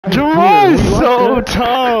Jamal is so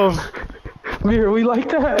tough. Mirror, we like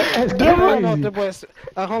that. That's Hold on, crazy. the boys.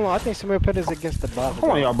 Hold on, I think Samir put us against the box.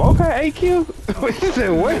 Hold on, y'all both had AQ? You said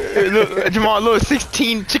what? Look, Jamal, look,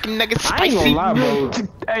 16 chicken nuggets I ain't spicy. gonna lie, bro.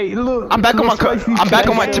 Hey, look. I'm back on my I'm back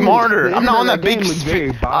on my monitor. I'm not on that big.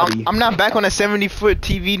 Very body. I'm not back on that 70-foot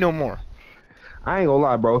TV no more. I ain't gonna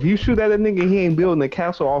lie, bro. If you shoot at a nigga, he ain't building a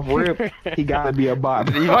castle off rip. He gotta be a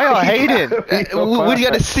bot. Why y'all hating? We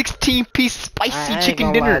got a 16-piece spicy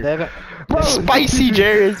chicken dinner. Bro, Spicy,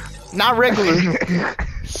 Jared. Not regular.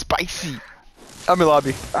 Spicy. I'm in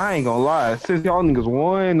lobby. I ain't gonna lie. Since y'all niggas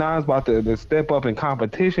won, now it's about to step up in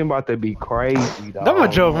competition. About to be crazy, dog. That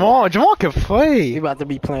was Jamal. Jamal can play. You about to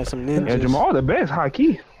be playing some ninjas. Yeah, Jamal the best high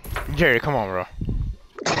key. Jared, come on, bro.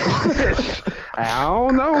 I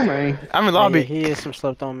don't know, man. I'm in lobby. Yeah, he is some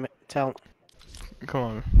slept on talent. Come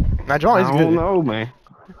on. Now Jamal is I good. don't know, man.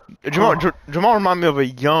 Jamal remind me of a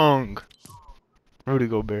young Rudy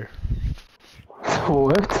Gobert.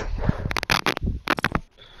 What?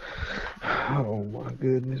 Oh my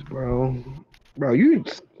goodness, bro. Bro,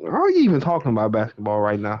 how are you even talking about basketball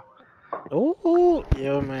right now? Ooh,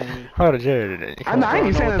 yo, man. How did Jared? I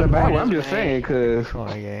ain't saying that about it. I'm just man. saying, cause Come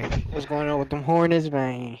on, gang. What's going on with them Hornets,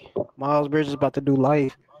 man? Miles Bridges about to do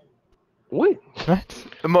life. what? What?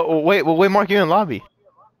 Wait, Mark, you in lobby?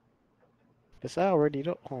 It's already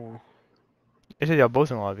up. Hold on. It said y'all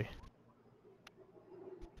both in lobby.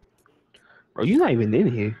 Bro, you not even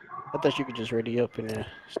in here. I thought you could just ready up and then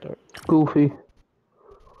start. Goofy.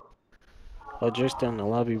 Oh, just down the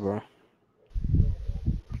lobby, bro.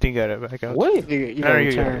 Think got it back out. What? You There gotta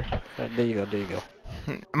you go. return. There you go. There you go.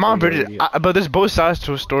 Mom, Yeah, Bridget, yeah. but there's both sides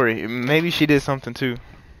to a story. Maybe she did something too.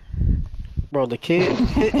 Bro, the kid,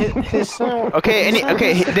 his son. Okay, they can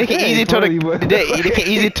Hey, easily tell funny, but- they can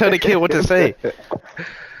easily tell the kid what to say.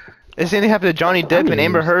 The same thing happened to Johnny Depp and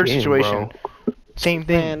Amber Heard situation. Same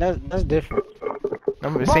thing. Man, that's different.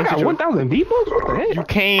 Number, Bro, same I got situation. 1,000 V-Bucks? What the heck? You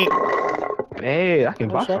can't. Man, I can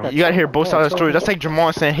buy some. You gotta hear both sides of the story. That's like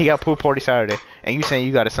Jamal saying he got pool party Saturday, and you saying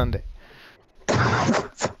you got a Sunday.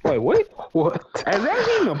 Wait, what? What? Is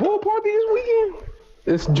that even a pool party this weekend?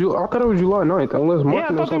 It's I thought it was July 9th, unless Mark Yeah, I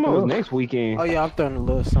knows thought that something was else. next weekend. Oh yeah, I'm throwing a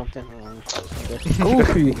little something.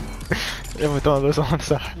 Goofy. Never thought this on the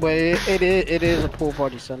side. But it is a pool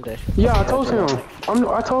party Sunday. Yeah, I told him.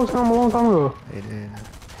 I told him a long time ago. It is.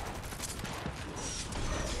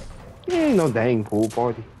 It ain't no dang pool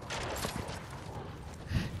party.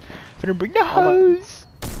 Finna bring the hose.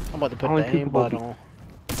 I'm about to put Only the people aimbot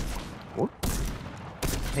on.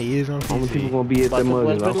 He is on Only people PC. gonna be at the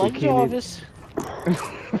mud. But like Jarvis.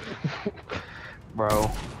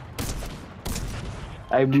 Bro.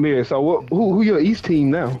 Hey, Mir, so who your East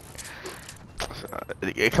team now?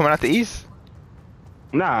 Coming out the East?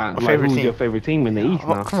 Nah, like favorite who's team. your favorite team in the East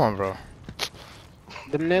Oh, now? come on, bro.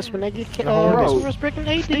 Them Nets when they get bro. respecting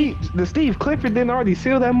AD. Steve Clifford didn't already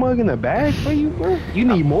seal that mug in the bag for you, bro? You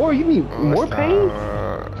need more? You need more pain?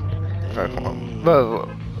 Come on. But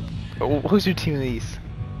who's your team in the East?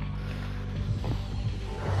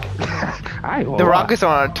 The Rockets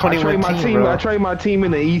are on a 21 team, bro. I trade my team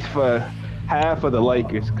in the East for half of the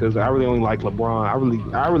Lakers because I really only like LeBron.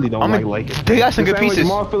 I really don't like Lakers. They got some good The same way pieces.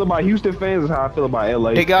 Jamal feel about Houston fans is how I feel about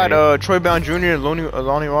LA. They got fans. Troy Brown Jr. and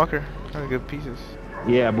Lonnie Walker. Those are good pieces.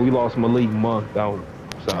 Yeah, but we lost Malik Monk though.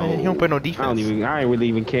 So He don't play no defense. I ain't really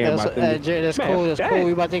even care about them. Jared, that's Man, cool. That's cool.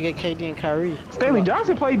 We about to get KD and Kyrie. Stanley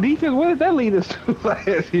Johnson played defense. What did that lead us to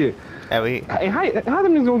last year? Yeah, we. Hey, how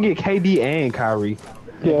them niggas gonna get KD and Kyrie?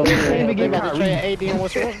 Yeah, They about to trade AD and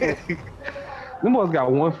Westbrook. Them boys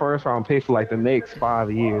got one first round pick for like the next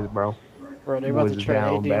 5 years, bro. Bro, they about to Was trade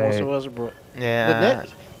down AD bad. and Westbrook. Yeah.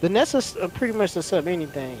 The Nets are pretty much to sub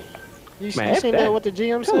anything. You Man, seen that what the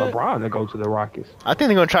GM Tell said? LeBron to go to the Rockets. I think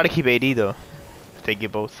they're gonna try to keep AD though. If they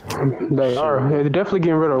get both. they are. They're definitely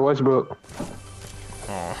getting rid of Westbrook.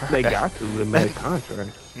 Oh. They got to the max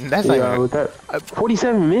contract. That's not Yeah, even. with that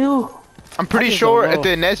 47 mil. I'm pretty I just sure don't if know.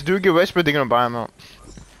 the Nets do get Westbrook, they're gonna buy him out.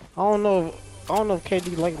 I don't know if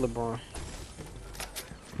KD like LeBron.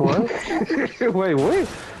 What? Wait, what?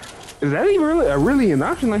 Is that even really an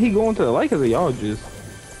option? Like he going to the Lakers or y'all just?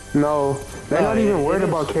 No, they're not even worried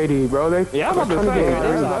about KD, bro. Yeah, I'm about to trying say get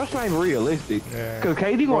rid of that's not even realistic. Yeah. Cause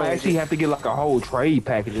KD gonna actually have to get like a whole trade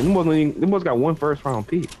package. Them boys got one first round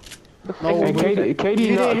pick. No, And KD,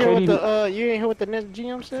 you not didn't hear what KD, you didn't hear what the Nets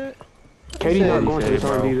GM said? KD not going to the said,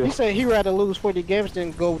 Suns bro. either. He said he'd rather lose 40 games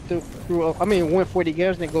than go through. Win 40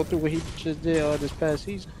 games than go through what he just did this past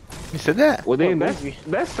season. You said that. Well then What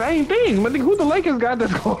that's same thing. But who the Lakers got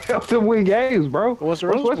that's gonna help them win games, bro? What's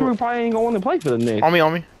Westbrook Westbrook? probably ain't gonna want to play for the Nets.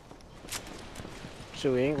 On me.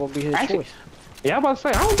 So it ain't gonna be his Actually- choice. Yeah, I'm about to say,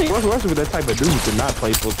 I don't think Russell Westbrook is that type of dude to not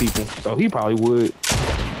play for people. So he probably would.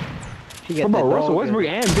 He What got about that Russell dog Westbrook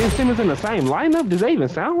in. and Ben Simmons in the same lineup? Does that even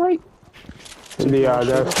sound right? Yeah,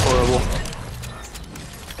 that's horrible.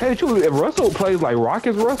 Hey, truly, if Russell plays like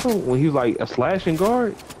Rockets Russell when he was like a slashing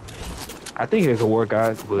guard, I think it could work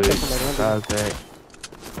out. But besides that,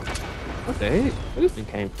 what the heck? Where this thing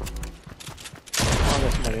came from?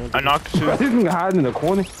 I knocked two. This thing hiding in the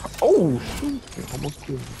corner. Oh shoot! Almost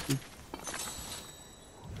killed me.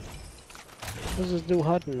 What's this dude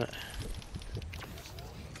hiding at?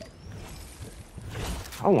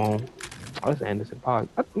 Hold on. Oh, that's Anderson Park.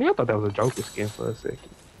 I thought that was a Joker skin for a second.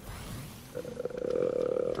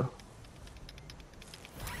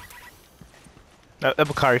 That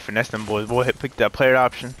Bakari finessed them boys. Boy, picked that player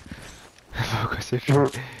option.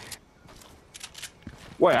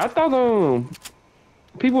 Wait, I thought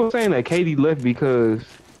people were saying that KD left because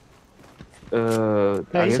I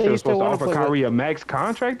guess they were supposed to offer Kyrie a max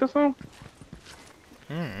contract or something.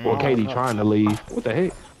 Or KD trying to leave. What the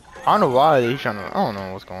heck? I don't know why he's trying to. I don't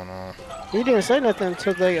know what's going on. He didn't say nothing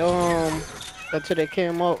until they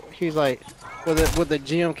came up. He's like, with the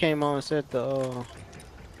GM came on and said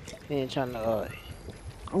he ain't trying to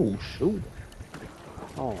Oh shoot!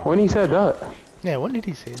 Oh, When he said that? Yeah, when did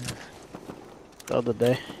he say this? the other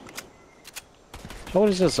day. So what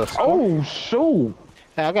is this? A score? Oh shoot!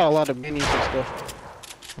 Hey, I got a lot of minis and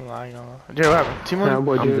stuff. Well, I know. Jerry, what happened? Team Yeah, one?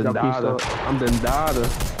 boy, I'm Jared done got pieced data. up. I'm done data.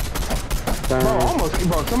 Dang. Bro, almost,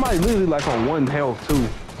 bro. Somebody literally like on 1 health too.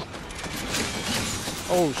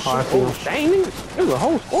 Oh shit! I feel. Oh dang it! There's a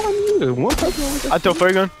whole squad. There's one person over there. I throw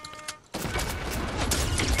flare gun.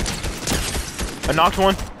 I knocked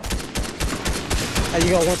one. Hey,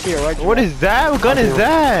 you got one to your right. What is that? What gun is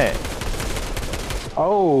that?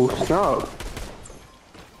 Oh, snap.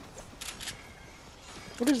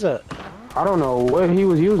 What is that? I don't know what he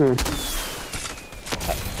was using.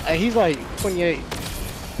 Hey, he's like 28.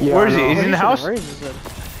 Yeah, Where I is he? know. Is he in the house?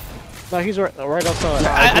 No, he's right outside.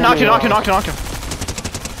 I knocked him, knocked him, knocked him, knocked him.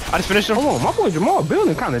 I just finished him. Hold on, my boy Jamal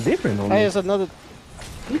building kind of different on Hey, me. it's another.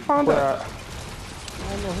 We found out. I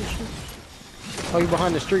don't know who's shooting. Oh, you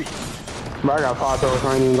behind the street. But I got 5 throws, so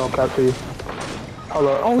I ain't even gonna capture you. Hold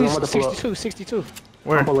up. Oh, I'm he's about to pull up. 62.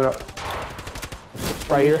 Where? I'll pull it up.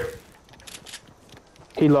 Right here.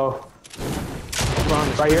 He low.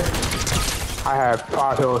 Behind the Right here. I have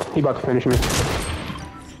 5 hills. He about to finish me.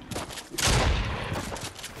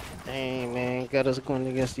 Dang, man, got us going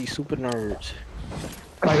against these super nerds.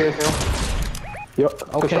 Right here, Phil.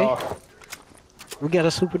 Yep. Okay. Push off. We got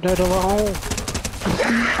a super nerd of our own.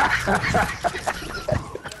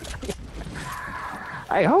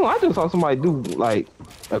 Hey, hold on, I just saw somebody do like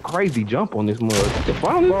a crazy jump on this mud. The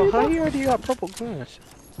fun Bro, how you already got purple guns?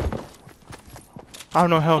 I don't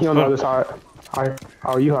know how. You don't know this side.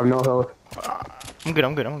 Oh, you have no health. I'm good,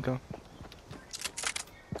 I'm good, I'm good.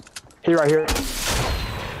 He right here.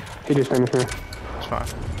 He just finished me. It's fine.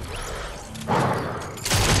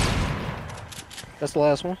 That's the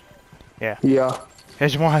last one. Yeah. Yeah,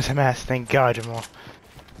 Jamal has a mask. Thank God, Jamal.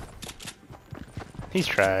 He's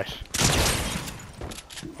trash.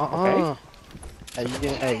 Hey, you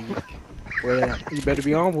get, hey, well, you better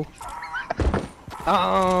be humble.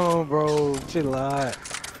 Oh, bro, chill out.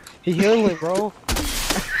 He healing, bro.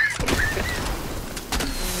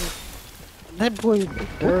 That boy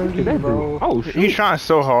dirty, bro. Oh shoot! He's trying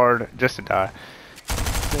so hard just to die.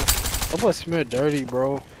 That boy smell dirty,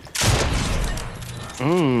 bro.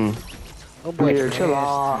 Mmm. That boy Mir, chill nasty.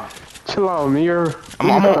 out. Chill out, Mir.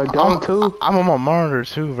 I'm on my monitor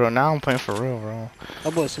too, bro. Now I'm playing for real, bro.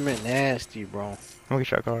 That boy smell nasty, bro. Look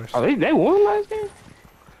at your cars. Oh, they won last game?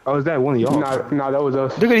 Oh, is that one of y'all? Nah, that was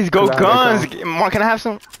us. Look at these gold 'Cause I had guns. Mark, can I have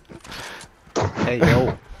some? Hey,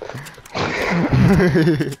 yo.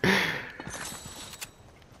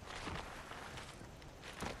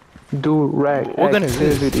 Direct What gun is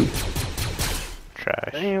this? activity. Trash.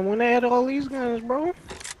 Damn, when they had all these guns, bro.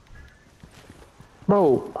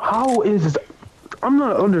 Bro, how is... I'm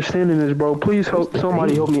not understanding this, bro. Please help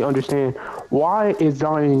somebody help me understand. Why is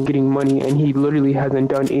Zion getting money and he literally hasn't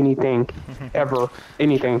done anything ever?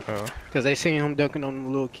 Anything. Because they seen him dunking on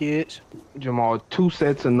them little kids. Jamal, 2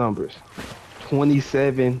 sets of numbers.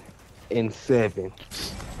 27 and 7.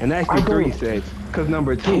 And actually 3 sets. Because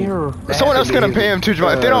number 2. Someone else gonna pay him too,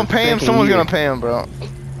 Jamal. If they don't pay him, someone's gonna pay him, bro.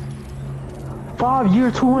 5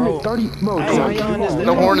 year, 230. Bro, Hey, come on, Zion come is on. the-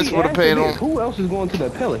 The Hornets would have paid him. Who else is going to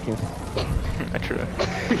the Pelicans? True.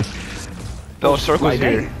 Those circles Like,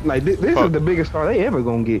 here. this Fuck. is the biggest star they ever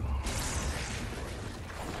gonna get.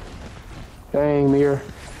 Dang, Mir.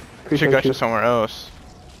 Should Appreciate got you. you somewhere else.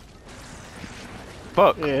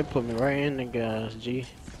 Fuck. Yeah, it put me right in the guys, G.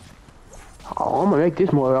 Oh, I'm gonna make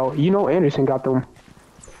this more though. You know Anderson got them.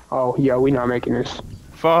 Oh yeah, we not making this.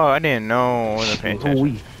 Fuck, I didn't know. I wasn't paying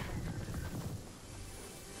attention.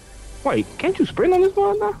 Wait, can't you sprint on this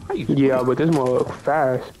one now? How you Yeah, but this more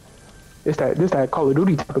fast. This that Call of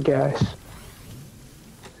Duty type of gas.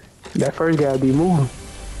 That first guy be moving.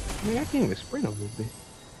 Man, I can't even sprint on this thing.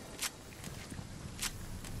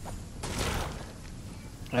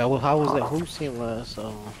 Yeah, well, how was that hoop scene last?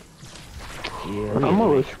 Yeah, I'm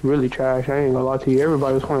always really trash. I ain't gonna lie to you.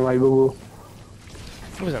 Everybody was playing like boo boo.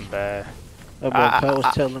 It wasn't bad. That boy Pat was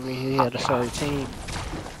telling me he had a certain team.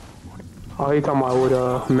 Oh, he talking about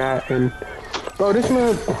with Matt and bro. This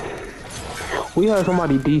man, we had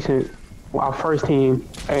somebody decent, our first team,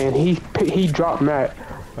 and he dropped Matt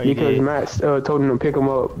because Matt told him to pick him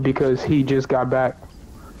up because he just got back.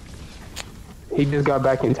 He just got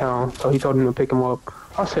back in town, so he told him to pick him up.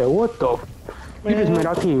 I said, what the? You just made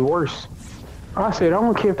our team worse. I said, I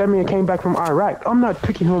don't care if that man came back from Iraq. I'm not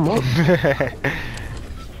picking him up.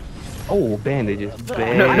 Oh, bandages.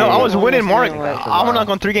 No, I was winning, Mark. I went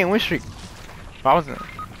on 3-game win streak. I wasn't.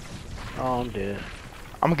 Oh, I'm dead.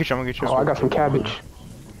 I'm gonna get you. Oh, I got some cabbage.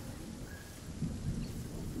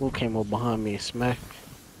 Who came up behind me and smacked me?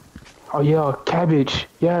 Oh yeah, cabbage.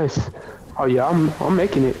 Yes. Oh yeah, I'm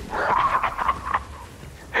making it.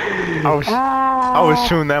 I was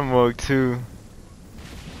shooting that mug too.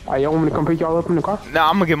 Y'all want me to come pick y'all up in the car? Nah,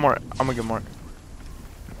 I'm gonna get Mark.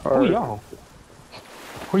 Who y'all?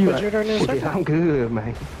 Where you at? Yeah, I'm good,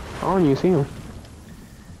 man. I don't even see him.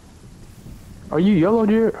 Are you yellow,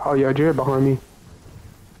 Jared? Oh yeah, Jared behind me.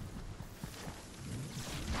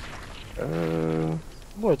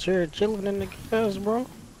 Boy, Jared chilling in the gas, bro.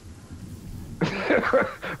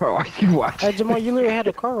 Bro, why you watching? Hey, Jamal, you literally had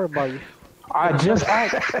a car right by you. I just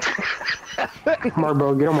asked. Mark,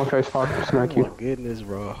 bro, get on my face, fuck, smack you. Oh my goodness,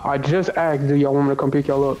 bro. I just asked, do y'all want me to come pick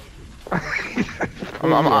y'all up? I'm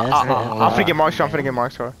finna get Mark's car. I'm finna get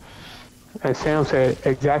Mark's car. And Sam said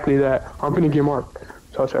exactly that. I'm finna get Mark.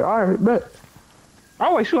 So I said, alright, bet.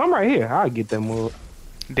 Oh, wait, shoot, I'm right here. I'll get that move.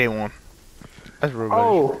 Day one. That's real.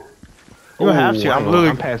 Oh. You don't have to.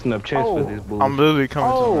 I'm passing up chest for this bull. I'm literally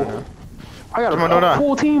coming to him right now. I got a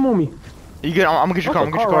full team on me. You get. I'm gonna get your car. I'm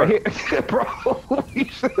gonna get your car. Bro, you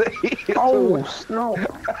should have no. I'm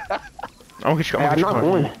gonna get your car. I'm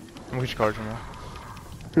gonna get your car, Jamal.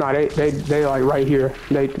 Nah, they like right here.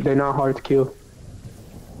 They not hard to kill.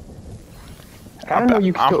 I don't know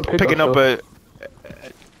you can still pick picking up stuff.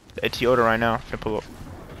 a Toyota right now. Can pull up.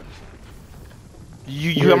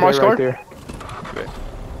 You have Mark's car? Right there.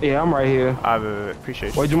 Yeah, I'm right here. I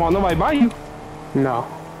appreciate you. Wait, Jamal, nobody buy you? No.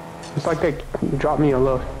 It's like they dropped me a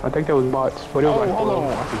look. I think that was bots, but it was like hold on.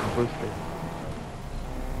 I see some footsteps.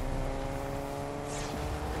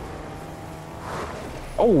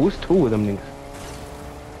 Oh, it's two of them niggas.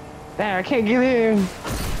 Damn, I can't get in.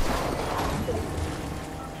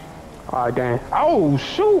 Ah, dang. Oh,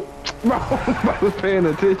 shoot. Bro, I was paying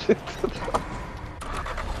attention.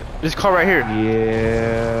 This car right here.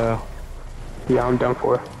 Yeah. Yeah, I'm done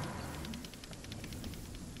for.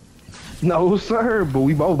 No, sir, but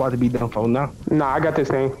we both about to be done for now. Nah, I got this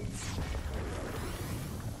thing.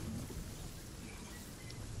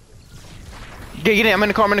 Get in. I'm in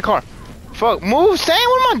the car. Fuck, move, Sam.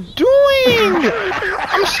 What am I doing?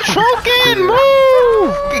 I'm stroking.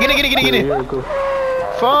 Move. Get in. Yeah, cool.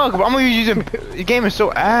 Fuck, I'm gonna be using. The game is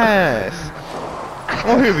so ass.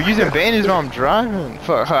 I'm over here using bandages while I'm driving.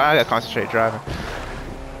 Fuck, I gotta concentrate driving.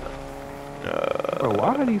 Bro,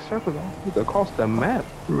 why are these circles all across the map?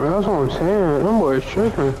 Bro, that's what I'm saying. Them boys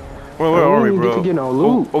tripping. Where are we, bro? Get to get no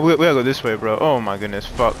loot. Oh, we gotta go this way, bro. Oh my goodness,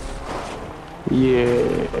 fuck. Yeah,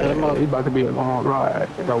 it's about to be a long ride.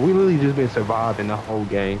 Bro, we literally just been surviving the whole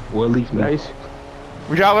game. Well, at least me. Nice.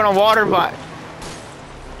 We're driving on water, but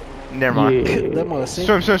never mind. Yeah.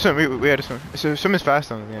 Swim. We had to swim. Swim is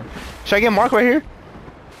fast on the game. Should I get Mark right here?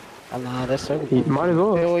 Nah, that's so. Might as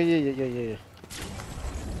well. Oh yeah.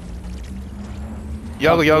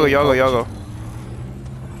 Y'all go.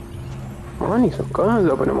 I need some guns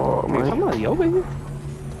up in the mall, man. Somebody over here?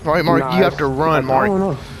 Alright, Mark, you have to run, Mark. I don't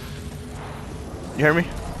know. You hear me?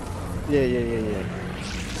 Yeah.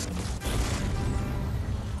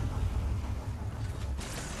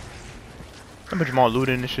 How much Jamal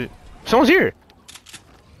looting and shit? Someone's here!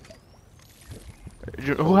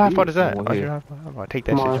 How far is that? I'll take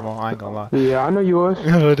that shit, Jamal. I ain't gonna lie. Yeah, I know you was.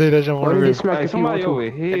 I'll take that, Jamal. Hey, somebody over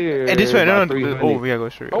here. Hey, this way, no. Oh, we gotta go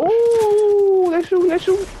straight. Oh, they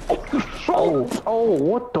shoot. Oh,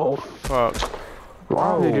 what the Fuck. Why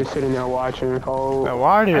are they just sitting there watching? Oh.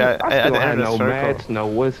 Why are they at the end of the no circle? mats, no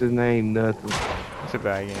what's his name, nothing. It's a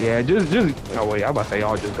bad game. Yeah, just. Oh wait, I about to say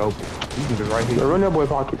y'all just go. You can just right here. Run that boy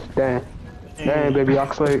pockets. Damn. Damn, baby,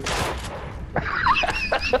 Oxlade.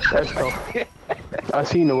 That's tough. I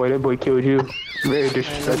seen the way that boy killed you. Very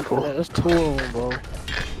disrespectful. That's 2 of them, bro.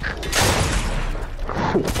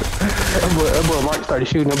 That boy Mark started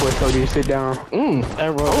shooting. That boy told you to sit down. Hey,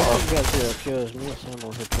 bro, you got to kills me.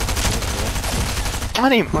 Someone hit you. I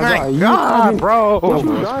need my God, God, bro.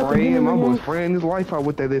 My boy's spraying his life out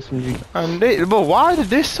with that SMG. But why are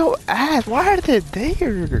they so ass? Why are they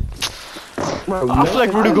there? Bro, I feel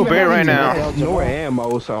like Rudy Gobert right now. No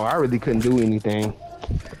ammo, so I really couldn't do anything.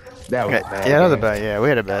 That was bad. Yeah, that was a bad. Yeah, we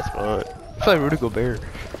had a bad spot. I feel like Rudy Gobert.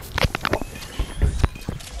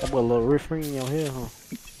 That boy a little riff-ring in your head, huh?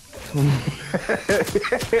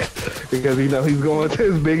 Because you know he's going to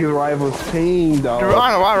his biggest rival's team, dog. I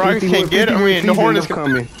don't know why Rockets can't get it. I mean, the Hornets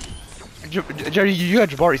coming. Jerry, you got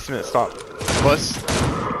Jabari Smith. Stop. Bus.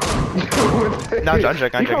 No, I'm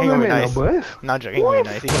joking. He gonna be nice. No, I'm joking. He gonna be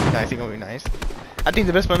nice. He gonna be nice. I think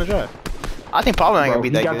the best player in the draft. I think Pablo ain't gonna be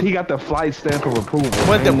that good. He got the flight stamp of approval.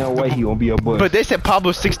 There's no way he gonna be a bust. But they said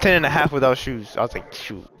Pablo's 6'10" and a half without shoes. I was like,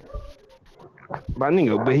 shoot. But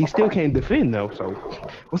he still can't defend though. So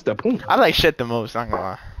what's the point? I like shit the most. I'm gonna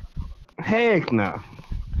lie. Heck no.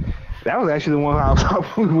 That was actually the one I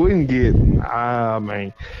probably wouldn't get. Ah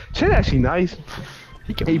man, shit actually nice.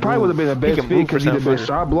 He probably would have been a best fit because he's the best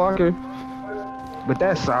shot blocker. But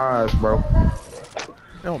that size, bro.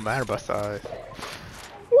 It don't matter about size.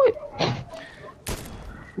 What?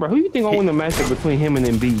 Bro, who you think gonna win the matchup between him and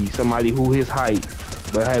Embiid? Somebody who his height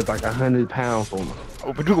but has like 100 pounds on him.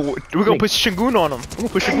 Oh, but we're gonna put Şengün on him. We're gonna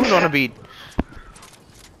put Şengün on Embiid.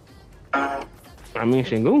 I mean,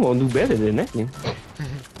 Şengün gonna do better than that.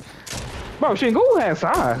 Bro, Şengün has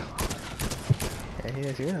size. Yeah, he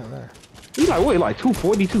is. Yeah, man. He's like, what, like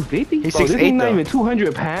 240, 250? He's bro, 6'8", this ain't not though. even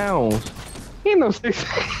 200 pounds. He ain't no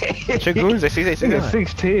 6'8". Şengün's like 6'8",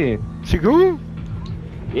 6'10". Şengün?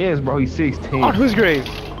 Yes, bro, he's 6'10". On whose grave?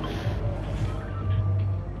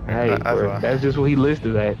 Hey, bro, that's just what he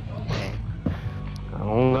listed at. I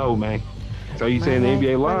don't know, man. So you saying the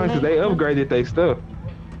NBA lying? Because they upgraded their stuff.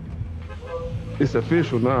 It's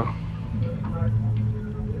official now.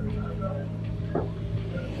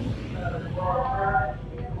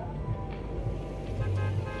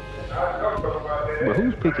 But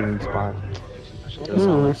who's picking these spots?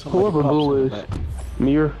 Whoever blue is.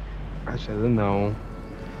 Mirror. I should have known.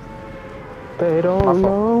 They don't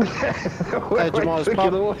know. Hey, Jamal,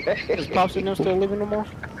 is Pops and them still living no more?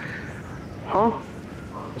 Huh?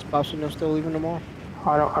 Is Pops and them still living no more?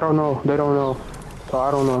 I don't know. They don't know. So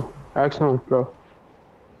I don't know. Ask him, bro.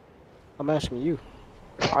 I'm asking you.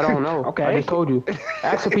 I don't know. Okay. I just told you.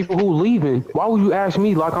 Ask the people who leaving. Why would you ask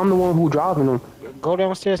me like I'm the one who driving them? Go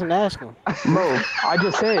downstairs and ask them. Bro, I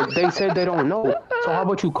just said. They said they don't know. So how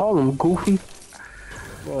about you call them, goofy?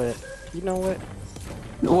 What? You know what?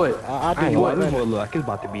 What? I do I ain't you what? one This better. one look like it's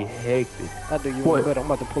about to be hectic. I do you What? one better. I'm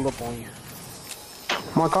about to pull up on you.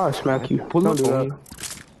 My God, smack you. Pull Don't up do on that.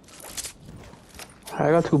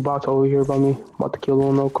 I got 2 bots over here by me. About to kill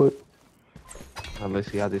them real quick. Now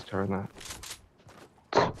let's see how this turns out.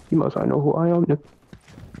 You must not know who I am.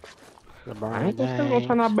 I ain't just saying gonna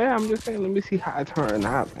turn out bad. I'm just saying, let me see how it turns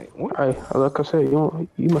out. Like, what? Hey, like I said,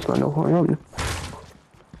 you must not know who I am.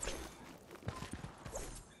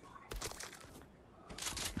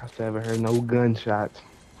 I still haven't heard no gunshots.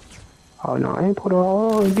 Oh no, I ain't put it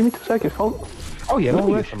all. Give me 2 seconds, folks. Oh yeah, let Don't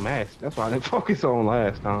me rush. get some match. That's why I didn't focus on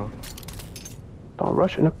last time. Don't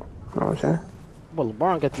rush it. You know what I'm saying? Well,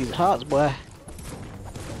 LeBron got these hops, boy.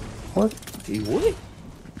 What? He what?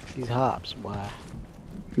 These hops, boy.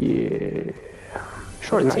 Yeah.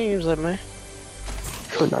 Short What night. teams like, man?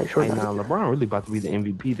 Short night. Short Hey, night. now LeBron really about to be the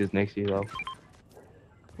MVP this next year though.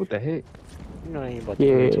 What the heck? You know I ain't about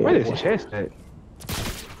Yeah. to. Where is his chest at?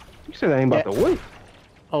 You said I ain't about to what?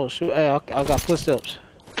 Oh shoot! Hey, I got footsteps.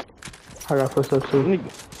 I got footsteps too.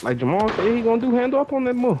 Like Jamal said, he gonna do hand up on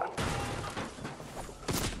that move.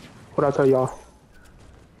 What I tell y'all?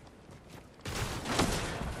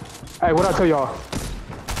 Hey, what I tell y'all?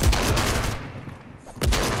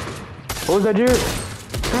 What was that, Jared?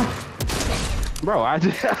 Bro, I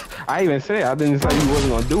even said I didn't say you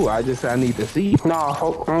wasn't gonna do it. I just said I need to see. Nah,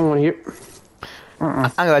 folk, I don't want to hear. I'm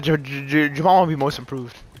glad Jamal will be most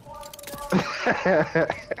improved. I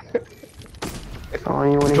don't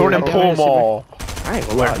even want to Jordan hear. Poole ball. I ain't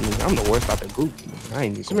gonna lie to you. I'm the worst out the group. I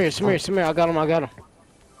ain't even. Samir, I got him.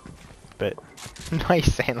 But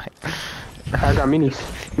nice saying like. I got minis.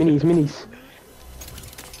 Minis.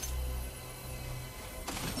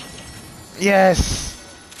 Yes.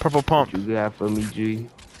 Purple pump. What you got for me, G?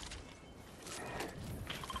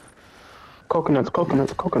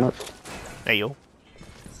 Coconuts. Hey yo.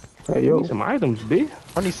 Hey, yo. Need some items, bitch.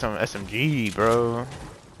 I need some SMG, bro.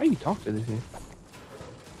 How you talk to this man?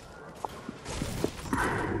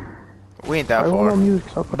 We ain't that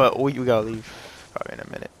far, but we gotta leave probably in a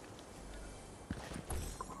minute.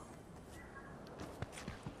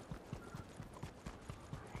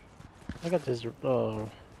 I got this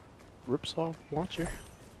Ripsaw launcher.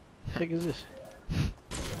 What the heck is this?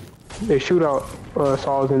 They shoot out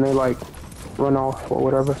saws and they like run off or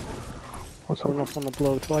whatever. What's run off on the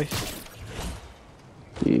blow twice?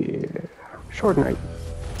 Yeah. Short night.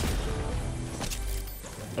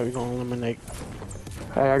 Are we gonna eliminate?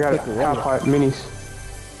 Hey, I got half pot minis.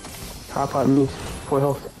 Half pot minis. 4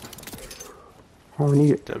 health. I don't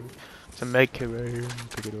need it. It's a med kit right here.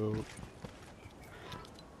 Pick it up.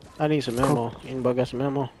 I need some ammo. Anybody got some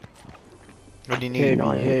ammo? What do you need? Heavy,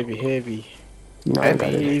 No,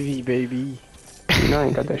 heavy, baby. No, I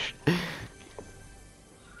ain't got that shit.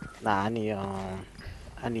 Nah, I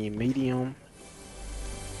need medium.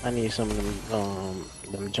 I need some of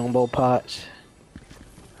them jumbo pots.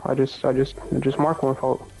 I just mark one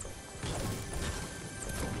fault.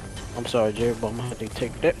 I'm sorry, Jared, but I'm gonna have to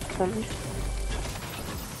take that from you.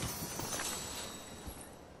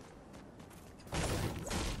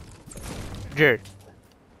 Jared.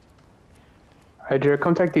 Hey, Jared,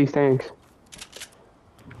 come take these things.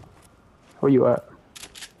 Where you at?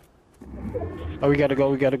 Oh, we gotta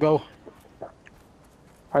go.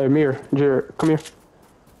 Hey, Amir, Jared, come here.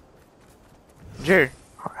 Jared.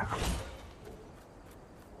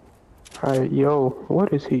 Hey, yo,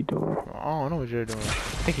 what is he doing? I don't know what you're doing.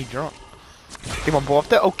 I think he drunk. Think I'm off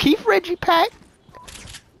that O'Keefe Reggie pack.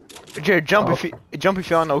 Jared, jump if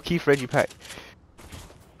you're on the O'Keefe Reggie pack.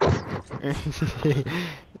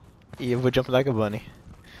 Yeah, we're jumping like a bunny.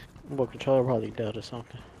 Well, controller probably dead or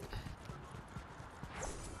something.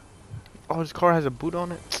 Oh, this car has a boot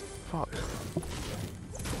on it. Fuck.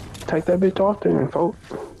 Take that bitch off there, folks.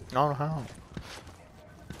 I don't know how.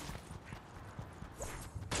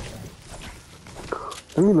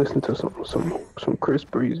 Let me listen to some Chris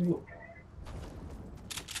Breezy.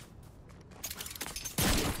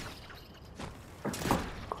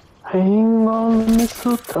 Hang on the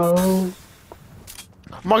mistletoe.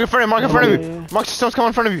 Mark in front of you. Mark, someone's coming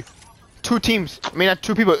in front of you. 2 teams. I mean, not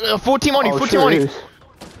 2 people. 4 team on you. 4 team on you.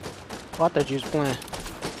 Oh, I thought you was playing.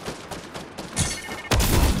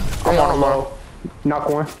 I'm on him, bro. Knock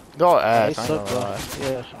one. Go ass. They suck, bro.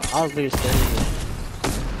 Yeah, I was really standing.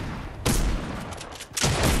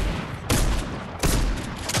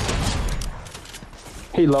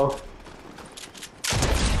 He low.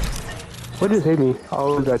 What just hit me? Oh,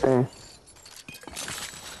 what was that thing?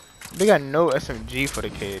 They got no SMG for the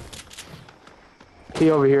kid. He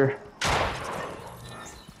over here.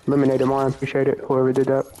 Eliminated mine. Appreciate it. Whoever did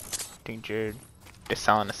that. I think Jared. The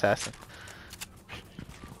silent assassin.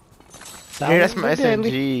 Jared, that's my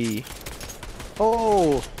SMG.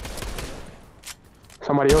 Oh.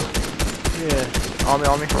 Somebody else? Yeah. On me.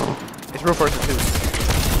 It's real person too.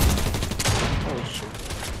 Oh shit.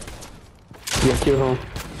 Yeah, kill him.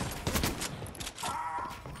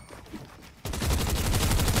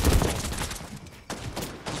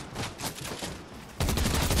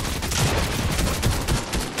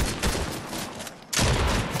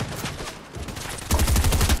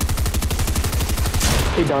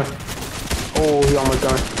 He done. Oh, he almost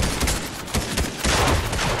done.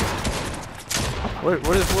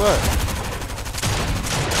 What is what?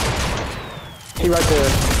 He right there.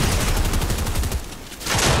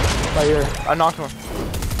 Right here. I knocked him.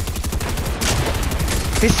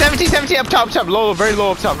 He's 17 up top, low, very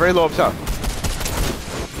low up top.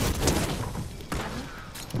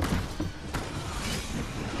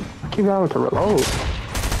 Keep having to reload.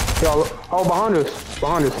 Y'all, oh, behind us.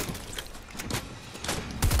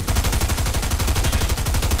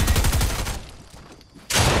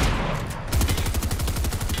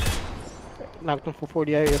 Knocked him for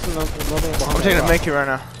 48. That's another I'm taking a make it right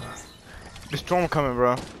now. The storm coming,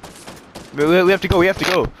 bro. We have to go. I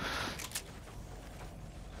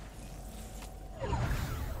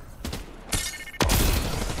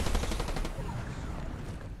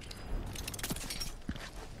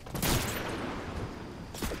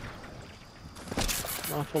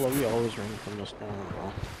feel like we always run from the storm,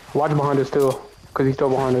 bro. Watch behind us too, cause he's still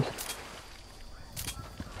behind us.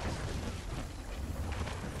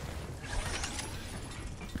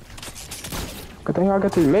 Good thing I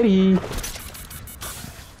got this medi.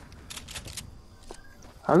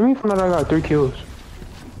 Let me find out I got 3 kills.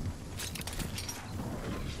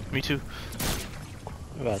 Me too.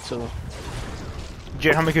 I got 2.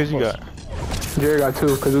 Jared, how many kills you got? Jerry got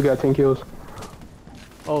 2, cause we got 10 kills.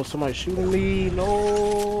 Oh, somebody shooting me.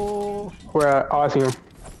 No. Where at? Oh, I see him.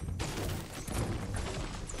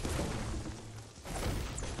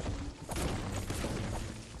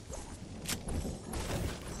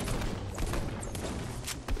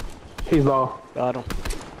 He's low. Got him.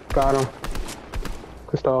 Got him.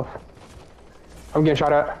 Good stuff. I'm getting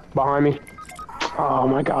shot at behind me. Oh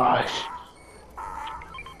my gosh.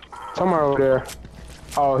 Somewhere over there.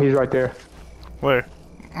 Oh, he's right there. Where?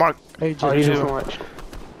 Mark. Hey, Oh, he just launched.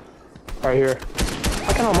 Right here.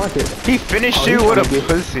 I cannot mark it. He finished you with a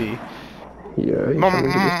pussy. Yeah.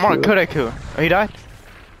 Mark, kill that kill. Oh, he died?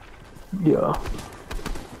 Yeah.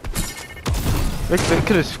 Look,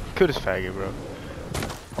 kill this faggot, bro.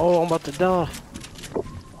 Oh, I'm about to die.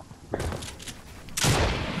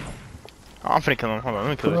 Oh, I'm finna kill him. Hold on, let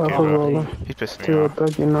me kill this kid, bro. He's pissing me off.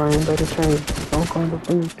 39, better change. Don't come to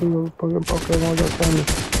bring it to you, put your pocket on your family.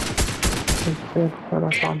 But I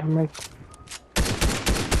found to make.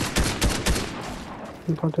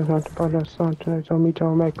 You got to have to buy that son to tell me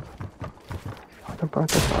to make. The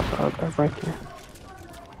practice of the breaking.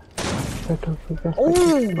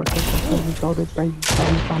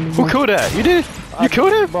 Who killed that? You did? You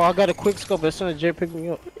killed him? Bro, I got a quick scope as soon as Jay picked me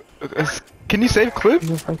up. Can you save clip?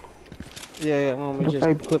 Yeah, we just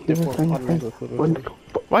clipped it for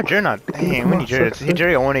Why Jerry not? Damn, we need Jerry.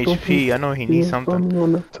 Jerry at 1 HP. I know he needs something.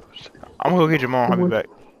 I'm gonna go get Jamal. I'll be back.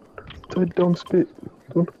 Don't spit.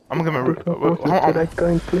 I'm gonna get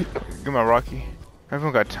my Rocky.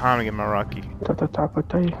 Everyone got time to get my Rocky.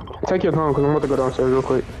 Take your time, cause I'm about to go downstairs real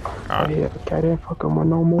quick. Alright. Can't fuck up my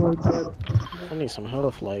no more. I need some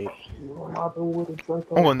health, like.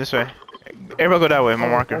 I'm going this way. Everybody go that way, my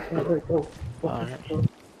marker. Alright.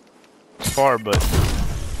 It's far, but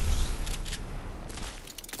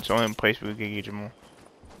it's the only place we can get Jamal.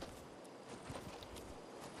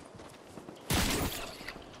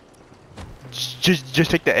 Just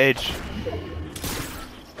take the edge.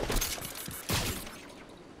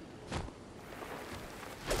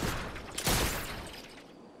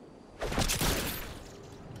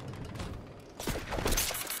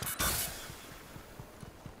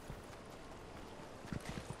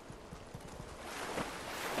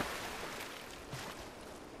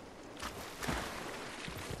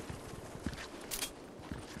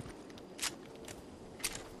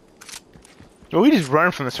 Yo, we just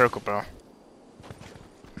run from the circle, bro.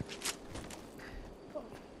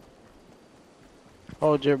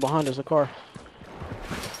 Oh, Jared, behind us, a car.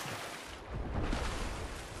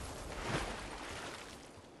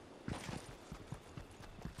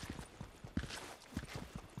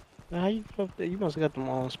 How you fucked that? You must have got them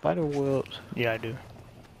on spider webs. Yeah, I do.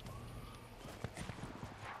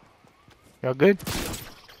 Y'all good?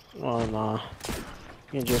 Oh, nah.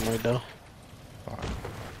 You can Jared right though.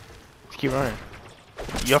 Let's keep running.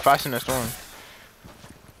 Y'all faster than the storm.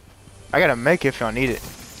 I gotta make it if y'all need it.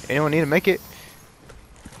 Anyone need to make it?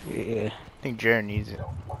 Yeah. I think Jared needs it.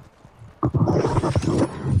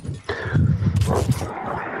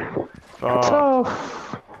 Tough.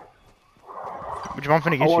 But your mom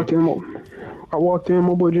finna get you. I walked in,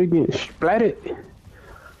 my boy just getting splatted.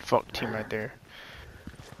 Fuck team right there.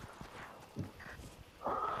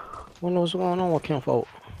 What knows what's going on with Kim Folk?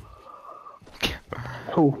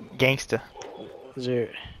 Who? Gangsta.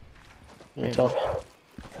 Jared. You ain't talking.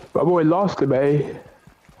 My boy lost it, babe.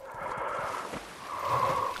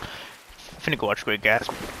 Finna go watch Great Gas.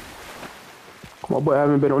 My boy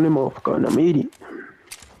haven't been on him motherfucker in a meeting.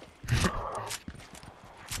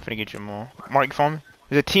 Finna get you more. Mark, you follow me?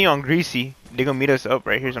 There's a team on Greasy. They gonna meet us up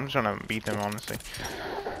right here, so I'm just trying to beat them, honestly.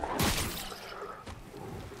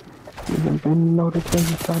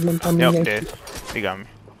 Yep, dead. They got me.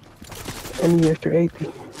 Any extra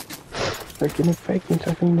 80. They're getting fake and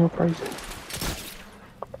something no price.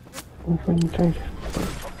 I'm finna change it.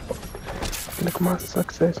 Look at my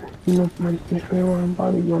success. You know, my one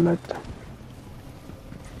body on that.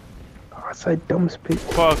 I said dumb speak.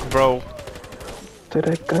 Fuck, bro. To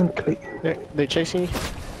that gun click. They chasing you?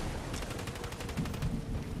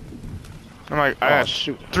 I'm like, I got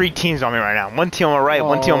 3 teams on me right now. One team on my right,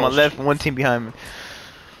 one team on my left, and one team behind me.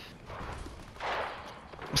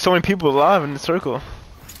 So many people alive in the circle.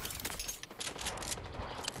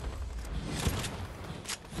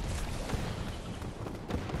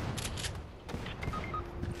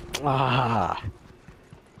 Ah.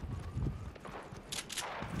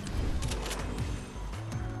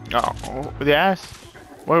 Oh, the ass.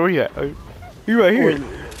 Where were you at? You right here.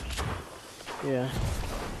 Yeah.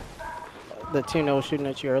 The team that was shooting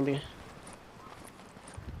at you earlier.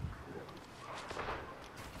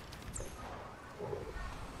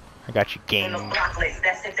 I got you, gang. Come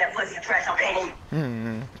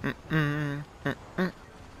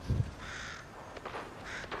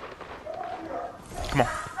on.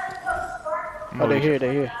 Oh, they're here,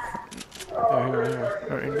 they're here. They're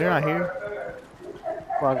here. They're not here.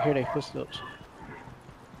 Well, I can hear their footsteps.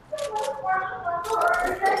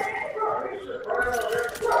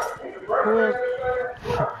 Who else?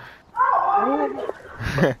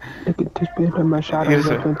 Look at this bit of my shadows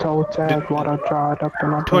up and toe tab, water dried up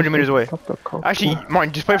and I 200 meters away. up the coast. Actually,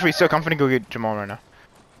 Martin, just play for yourself. I'm finna go get Jamal right now.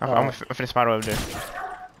 I'm finna spot over there.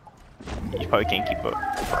 You probably can't keep up.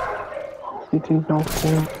 It is no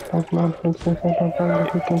sin. That's not since I don't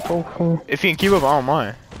think we can go from. If you can keep up, I don't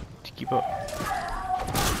mind. Just keep up.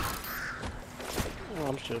 Oh,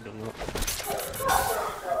 I'm sure doing it.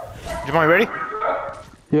 Jamal, you ready?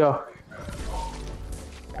 Yeah.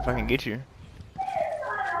 If I can get you.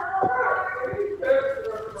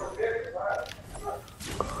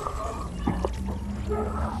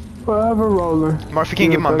 Forever rolling. Mark, if you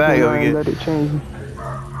can't get my bag, over Let it change.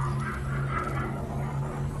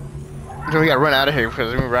 So we gotta run out of here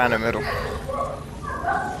because we're right in the middle.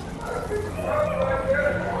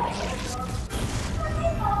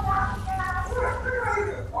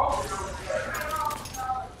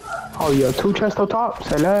 Oh yeah, 2 chests on top.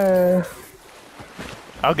 Say that.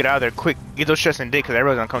 I'll get out of there quick. Get those chests in dick because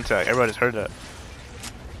everybody's gonna come to that. Everybody just heard that.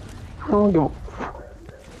 Oh, yo.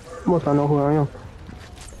 Must I know who I am?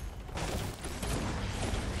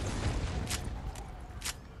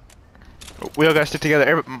 We all gotta stick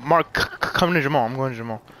together. Mark, come to Jamal. I'm going to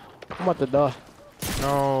Jamal. I'm about to die.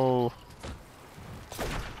 No.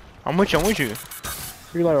 I'm with you. I'm with you.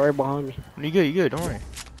 You're like right behind me. You good? You good? Don't worry.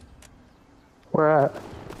 Where at?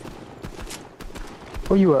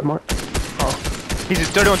 Where you at, Mark? Oh. He's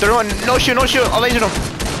just 31. 31. No shoot. No shoot. I'll laser him.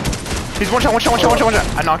 He's one shot. One shot. One shot. One shot. One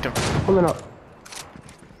shot. I knocked him. Pulling up.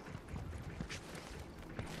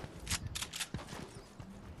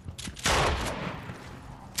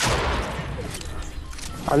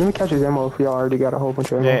 Alright, let me catch his ammo if y'all already got a whole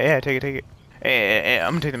bunch of ammo. Yeah, take it, take it. Hey,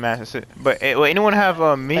 I'm gonna take the mask, that's it. But, will anyone have,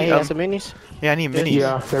 Hey, some minis? Yeah, I need minis.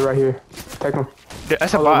 Yeah, they're right here. Take them.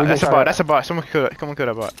 That's a bot, that's a bot, that's a bot. Someone kill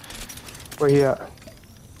that bot. Where he at?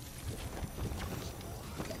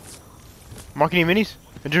 Mark, you need minis?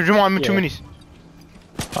 Jamal, I'm in 2 minis.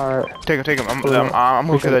 Alright. Take him. I'm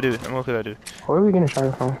gonna kill that dude. I'm gonna kill that dude. Where are we gonna shot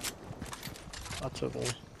it from? I took one.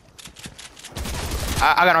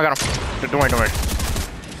 I got him. Don't worry.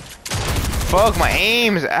 Fuck, my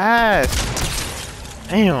aim is ass.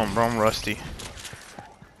 Damn, bro, I'm rusty.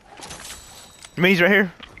 Minis right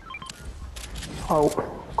here. Oh,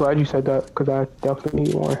 glad you said that, because I definitely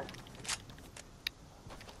need one.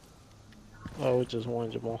 Oh, it's just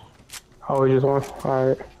one, Jamal. Oh, just one?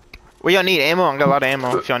 Alright. Well, y'all need ammo? I got a lot of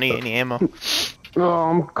ammo. If y'all need any ammo. Oh,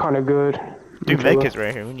 I'm kinda good. Dude, medkits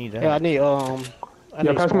right here. We need that. Yeah, I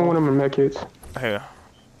need, pass me one of my medkits. Here.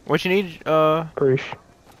 What you need, Preach.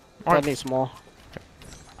 I need small.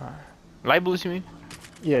 Light bullets, you mean?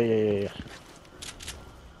 Yeah.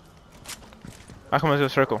 I come into a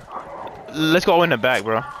circle. Let's go in the back,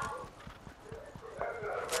 bro.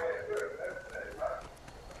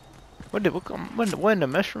 What in the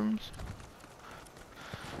mushrooms?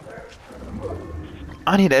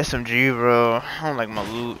 I need an SMG, bro. I don't like my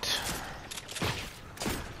loot.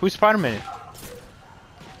 Who's Spider-Man?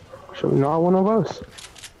 So not one of us.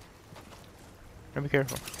 Be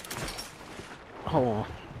careful. Hold on.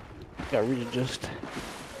 Gotta readjust.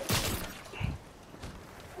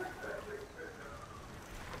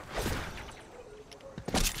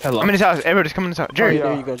 Hello. I'm in his house. Everybody just come in this house. Jerry.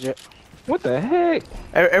 There you go, Jet. What the heck?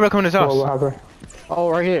 Everybody come in this house. What happened? Oh,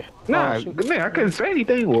 right here. Nah, Oh, man, I couldn't say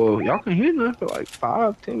anything. Well, y'all can hear nothing for like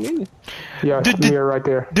 5-10 minutes. Yeah, mirror right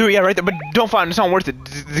there. Dude, yeah, right there. But don't find it. It's not worth it.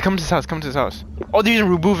 Come to this house. Come to this house. Oh, they're using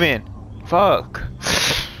Rubu van. Fuck.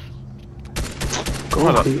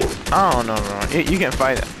 Hold up. I don't know, bro. You can't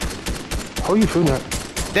fight it. Who you shooting at?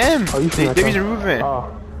 Them. Oh, you shooting at They're them? using Rubu van.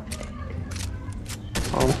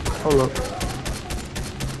 Oh, hold up.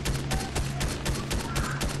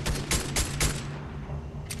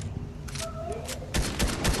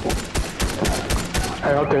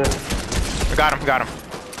 Hey, out there. Got him.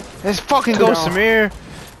 Let's fucking go, down. Samir.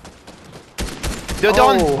 They're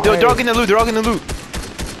all getting the loot.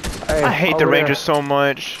 Hey, I hate the over Rangers so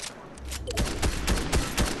much.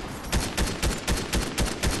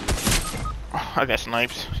 I got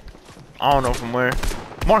snipes. I don't know from where.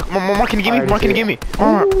 Mark, can you give me? Mark, can you give me?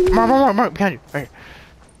 Mark, behind you. Right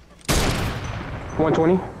here.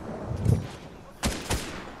 120.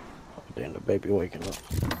 damn, the baby waking up.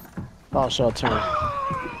 Oh, short term.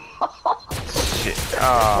 Shit.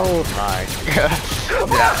 Oh my god.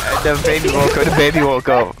 Yeah, the baby woke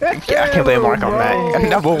up. I can't blame Mark on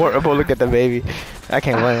that. I'm gonna look at the baby. I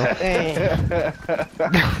can't blame him.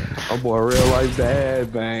 Oh boy, real life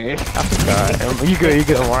bad, man. God, you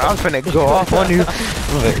good, Mark. I was finna go off on you.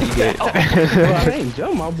 But you good. Bro, I ain't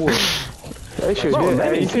jump, my boy. That shit Bro, good.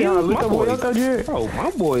 man, Hey, you see how I looked my up boy boy. out there, Jared? Bro,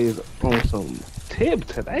 my boy is on some tip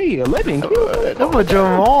today. 11 kills. That was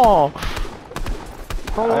Jamal.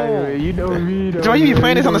 Hold on. You know me. Jamal, you be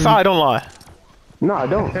playing this on the side, don't lie. No, I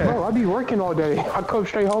don't. Bro, I be working all day. I come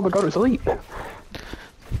straight home and go to sleep.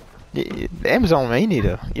 The Amazon man, you need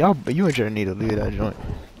to, you and Jerry need to leave that joint.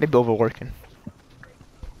 They be overworking.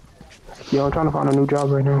 Yo, I'm trying to find a new job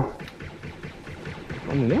right now.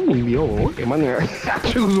 I mean, they don't even be overworking. My nigga, I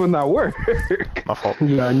choose when I work. My fault.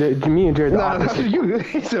 Yeah, me and Jerry the Nah, that's opposite. you.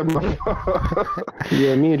 He said my fault.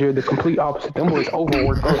 Yeah, me and Jerry the complete opposite. Them boys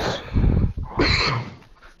overwork us.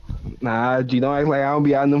 Nah, G, don't act like I don't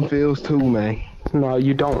be out in them fields too, man. No,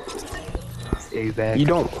 you don't. Exactly. You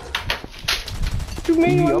don't. What you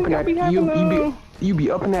mean? You be up in that. You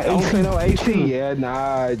be up in that I don't AC. say no AC. Yeah,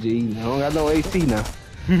 nah, G. I don't got no AC now.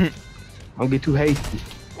 Don't get too hasty.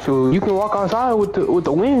 So you can walk outside with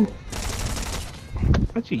the wind.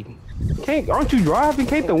 What G? Aren't you driving?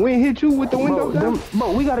 Can't the wind hit you with the window down?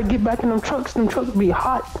 Bro, we gotta get back in them trucks. Them trucks be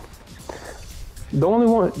hot. The only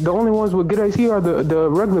ones with good AC are the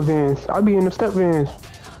regular vans. I be in the step vans.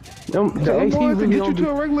 The AC to really get don't you be... to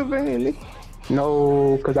a regular van, nigga.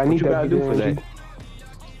 No, cause I need you that. gotta do for van, that?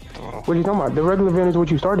 What are you talking about? The regular van is what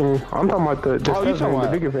you started in. I'm talking about the step you van, talking the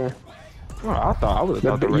about- bigger van. Oh, I thought I would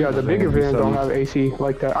have thought Yeah, the bigger vans don't have AC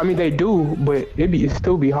like that. I mean, they do, but it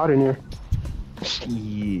still be hot in there. Shit,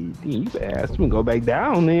 you ass. We go back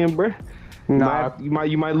down then, bruh. Nah,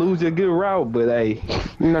 You might lose your good route, but hey.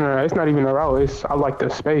 no, it's not even a route. I like the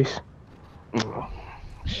space.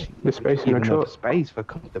 The space in the Giving truck. up space for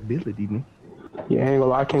comfortability, man. Yeah, I ain't gonna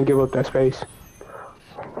lie, I can't give up that space.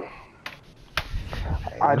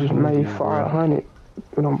 I just made 500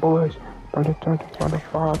 with them boys. I'm just trying to find a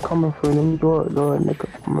fire coming for them door, nigga.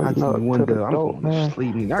 I just wonder, I'm going to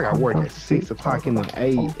sleep. I got work at 6 o'clock in the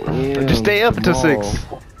AM. Just stay up until 6.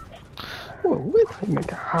 What?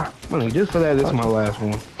 Nigga, just for that, this is my last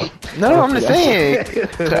one. No, I'm just saying.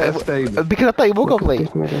 That's stable. Because I thought you woke up late.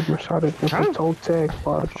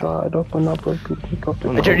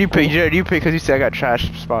 Jared, you pick because you said I got trash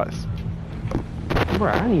spots. Bro,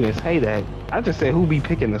 I didn't even say that. I just said who be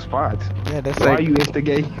picking the spots. Yeah, that's Why like... you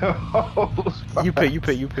instigate your You pick.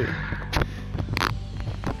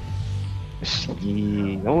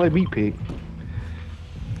 Shit, don't let me pick.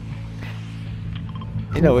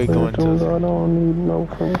 You know we're going to. I don't need no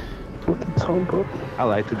friend with the tongue, bro. I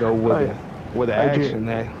like to go with the action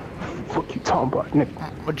that. Fuck you talking about,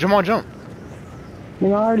 nigga? But Jamal jump.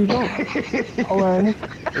 Nigga, I already jumped. Alright,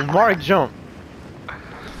 nigga. Mark jump.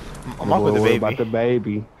 Mark with the baby. About the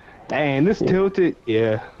baby. Dang, this tilted.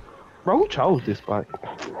 Yeah. Bro, who chose this spot?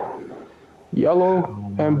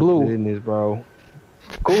 Yellow and blue. Goodness, bro.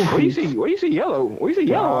 Goofy. Where you see yellow? Where you see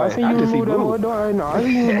yellow? I see you just see move that blue. little door. No, I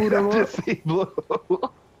see you move that I little. just see blue.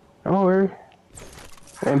 Don't worry.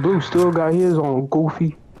 And blue still got his on,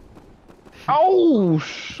 goofy. Oh,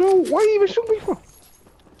 shoot. Where you even shoot me from?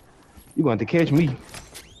 You going to catch me.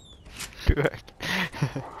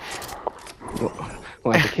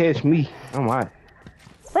 Going to catch me. I'm right.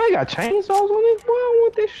 Bro, they got chainsaws on this boy. I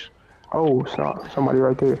want this. Oh, stop. Somebody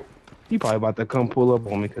right there. He probably about to come pull up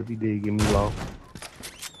on me because he did get me low.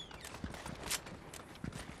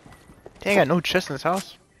 He ain't got no chest in his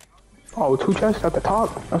house. Oh, 2 chests at the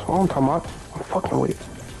top? That's what I'm talking about. I'm fucking with it.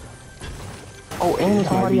 Oh, and there's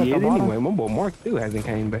somebody at the bottom? Anyway, my boy Mark still hasn't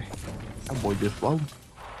came back. That boy just floating.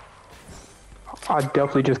 I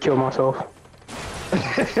definitely just killed myself.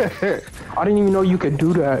 I didn't even know you could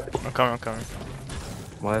do that. I'm coming.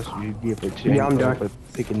 Well, that's what you get for chilling. Yeah, I'm done. For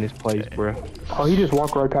picking this place, bro. Oh, he just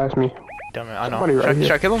walked right past me. Damn it, I know. Somebody right here.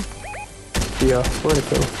 Should I kill him? Yeah, where'd it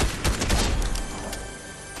go?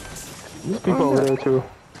 There's people over there too.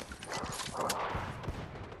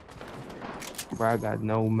 Bro, I got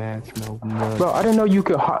no match, no nothing. Bro, I didn't know you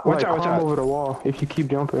could Watch out. climb over the wall if you keep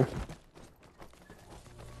jumping.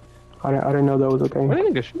 I didn't know that was a thing. Where that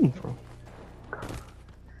nigga shooting from?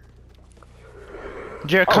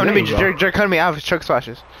 Jared, come to there me. you go. Jared, come to me. I have chuck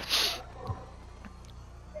splashes.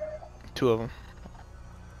 2 of them.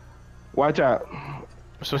 Watch out.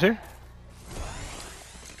 What's here?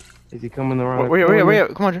 Is he coming around? Where?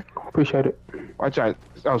 Come on, Jared. Appreciate it. Watch out.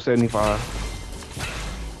 Oh, 75.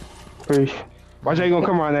 Appreciate. Watch out, you gonna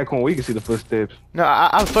come around that corner where you can see the footsteps. No, I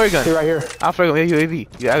have a flare gun. Hey, right here. I have a flare gun. UAV.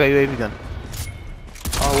 Yeah, I got UAV gun.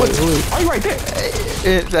 Oh, wait. Oh, you right there.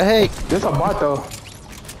 The heck? This a bot though.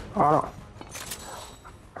 I don't.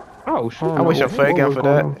 Oh, shit. I wish I had a flare what gun was for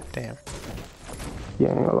going that. on? Damn. Yeah,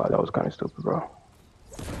 I ain't gonna lie, that was kind of stupid, bro.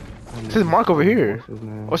 This is Mark over here.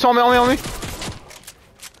 What's on me?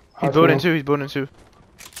 He's building two.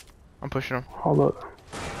 I'm pushing him. Hold up.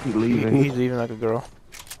 He leaving. He's leaving like a girl.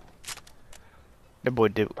 That boy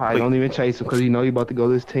did. Probably don't even chase him because you know you about to go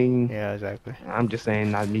to this team. Yeah, exactly. I'm just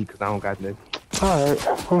saying not me because I don't got nothing.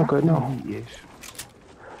 Alright, I'm good now. Yes.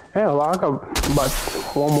 Hell, I got about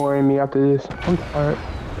one more in me after this. I'm tired.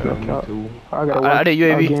 Me too. I gotta I work did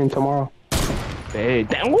UAV. again tomorrow. Hey,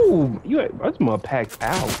 damn, ooh, that's more packed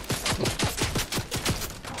out.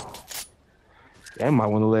 That might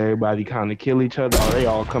want to let everybody kind of kill each other. Oh, they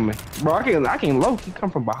all coming. Bro, I can low-key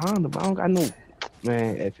come from behind them. I don't got no...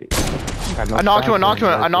 Man, F it. I knocked one.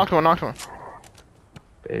 I knocked one.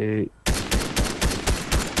 Hey.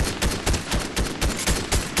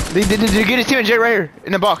 They get his team and Jet right here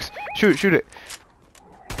in the box. Shoot it.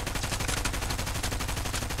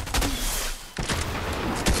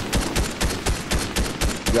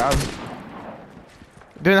 Got him.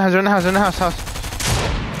 They're in the house.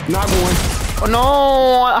 Not one. Oh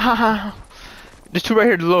no! There's two right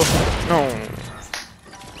here below. No.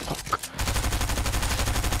 Fuck.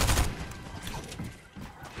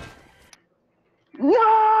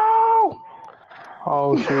 No!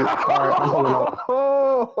 Oh shit. Alright, I'm pulling up.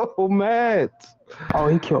 Oh, Matt. Oh,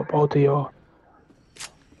 he killed both of y'all.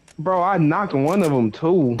 Bro, I knocked one of them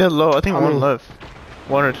too. They're low. I think one left.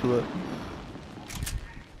 One or two left.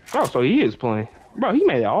 Oh, so he is playing. Bro, he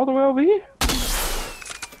made it all the way over here.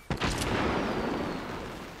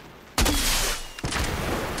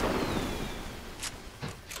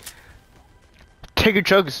 Take your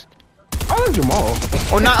chugs. Oh, that's Jamal.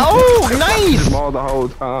 Oh, oh, nice! Jamal the whole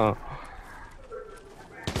time.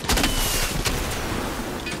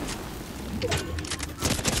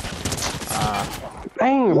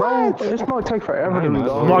 Dang, bro. This might take forever to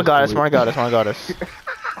reload. Marc got us.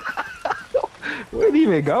 Where'd he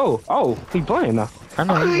even go? Oh, he playing now. I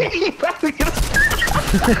know. He about to get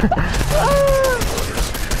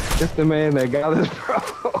It's the man that got us, bro.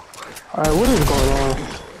 Alright, what is going on?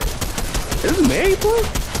 Is it Mary play?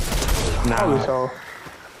 Probably Nah. so.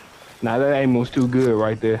 Nah, that aim was too good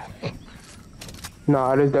right there.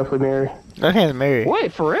 Nah, it is definitely Mary. That hand's Mary.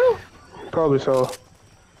 What, for real? Probably so.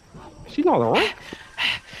 She know the right?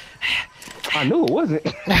 I knew it wasn't.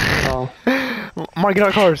 Marc, get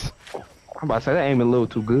our cars. I'm about to say that aim a little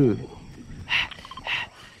too good.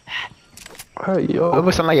 Hey, yo. It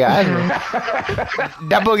was something like your asthma.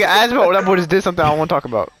 That boy got asthma or that boy just did something I don't want to talk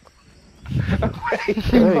about. Hey,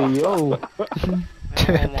 yo. I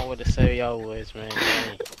don't know what to say y'all was, man.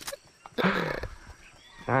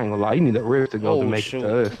 I ain't gonna lie, you need a rift to go to make it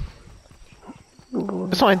to us.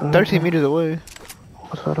 It's only 13 meters away.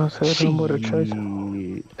 That's what I said. I'm about to chase.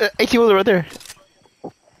 18 wheeler right there.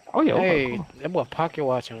 Oh yeah. Hey, that boy pocket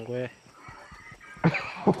watching, boy.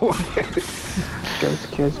 Walk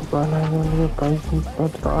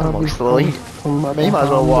slowly. Man, you might as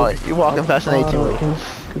well walk. You're walking faster than 18 wheeler.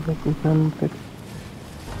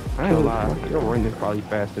 I ain't gonna lie, your run is probably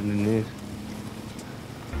faster than this.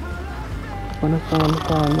 Man,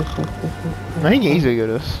 he can easily get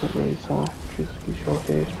us.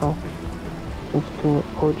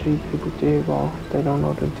 OG people dig off. They don't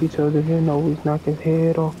know the details of it. No, he's knock his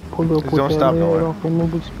head off. Pull up, Just put don't that stop head nowhere. off, and then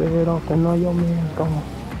we spare it off. And now your man's gone.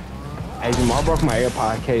 Hey Jamal, I broke my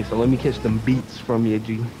AirPod case, so let me catch them beats from you,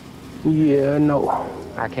 G. Yeah, no.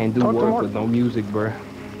 I can't do Talk to work Marc. with no music, bruh.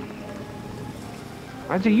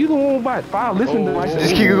 I you the one about five. Listen to my shit.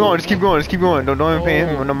 Just keep going. Don't even pay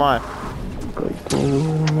him no mind.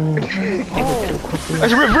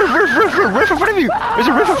 There's a riff in front of you. There's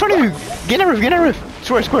a riff in front of you. Get in that riff.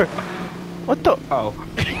 Square. What the? Oh.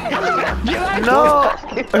 No.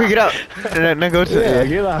 Okay, get out. And then go to Yeah,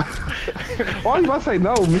 get out. Why you about to say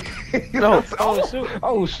no, man? No. Oh, shoot.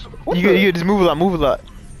 Oh, You just move a lot.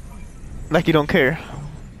 Like you don't care.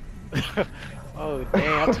 Oh,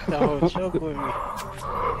 damn, I took the whole choke with me.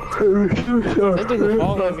 This nigga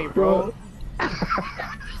falling at me, bro.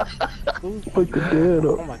 Put the dead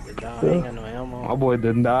up. I'm about to die. I ain't got no ammo. My boy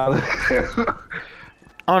didn't die.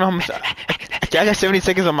 I don't know how much. I got 70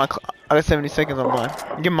 seconds on my. I got 70 seconds on mine.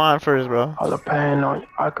 Get mine first, bro. All the pain on you.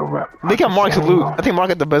 I can rap. Look at Marc's loot. I think Marc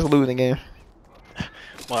got the best loot in the game.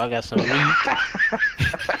 Well, I got some meat. I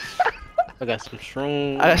got some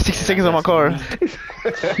shrooms. I got 60 seconds on my car.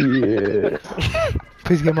 Yeah.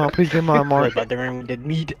 Please get mine, Marc. About to run with the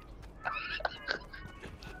meat.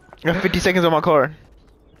 I got 50 seconds on my car.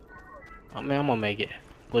 Oh man, I'm gonna make it.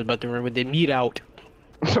 Was about to run with the meat out.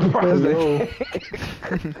 Surprising.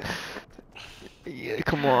 Yeah,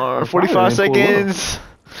 come on. 45 seconds.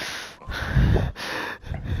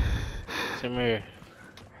 Come here.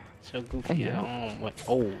 So goofy. Yeah.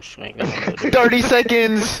 Oh, swing. That's 30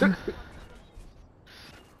 seconds.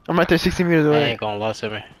 I'm right there 60 meters I away. ain't gonna lose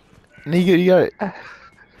him. You got it.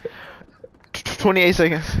 28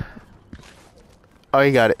 seconds. Oh,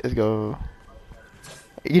 you got it. Let's go.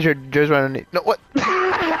 Get your jersey right underneath. No, what?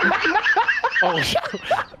 Oh, shit.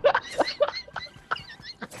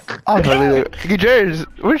 Unbelievable. Get Jared.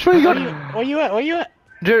 Which way you going? Where you at? Where you at?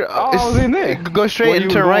 Jared, Oh, I was in there. Go straight Where and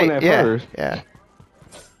you turn was going right. at Yeah. first. Yeah.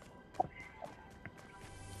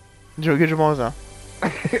 Jared, get your balls now.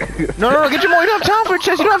 No, get your ball. You don't have time for it,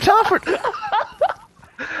 Chess. You don't have time for it.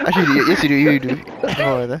 Actually, yes, you do. You do.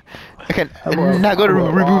 Okay. Now go to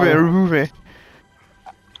remove it.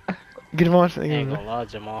 Get him on. I ain't gonna lie,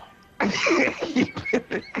 Jamal.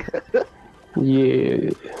 Yeah.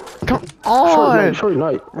 Come on. Short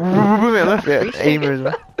night. Remove it left. Yeah.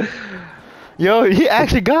 Aimers. Yo, he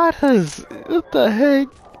actually got us. What the heck?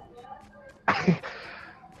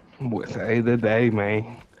 Boy, say the day,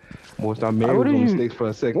 man. Boy, start What making are you- mistakes for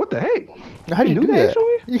a second. What the heck? How'd you do that?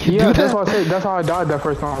 You can Yeah, do that's that. what I said. That's how I died that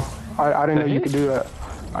first time. I didn't know you could do that.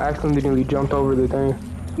 I accidentally jumped over the thing.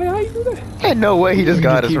 Man, how you do that? Ain't no way he just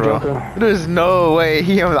got us, keep bro. jumping. There's no way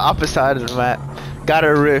he on the opposite side of the map. Got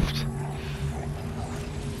a rift.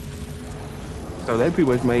 So that pretty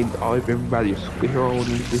much made everybody a superhero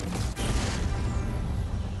in this.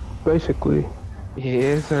 Basically.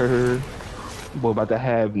 Yes, sir. Boy, about to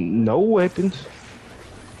have no weapons.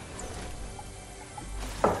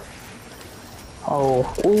 Oh,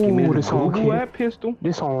 Give me ooh, the this on Google hit. app pistol.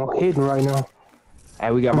 This on hidden right now.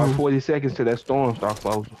 Hey, we got about 40 seconds till that storm start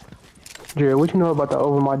closing. Jared, what you know about the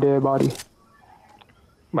Over My Dead Body?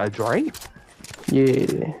 My Drake? Yeah. I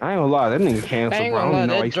ain't gonna lie, that nigga I canceled, ain't bro. I gonna lie, don't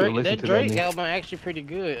know why that you should Drake, listen that to Drake that nigga. album actually pretty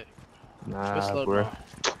good. Nah, slow bro. down.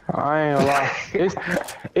 I ain't gonna lie.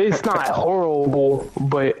 It's not horrible,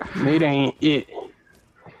 but it ain't it.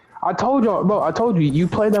 I told y'all, bro. I told you, you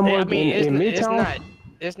play that more I mean, in Midtown.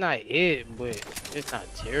 it's not it, but it's not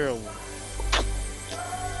terrible.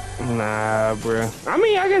 Nah, bro. I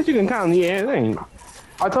mean, I guess you can count. Yeah, it ain't.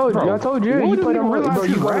 I told you, Jared, you play that more, bro.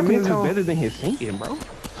 You go to rapping is Midtown. better than his singing, bro.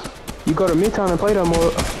 You go to Midtown and play that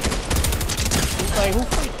more. Who played?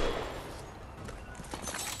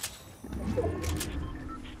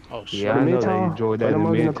 Oh shit. Yeah, I know they Midtown. enjoyed that Play in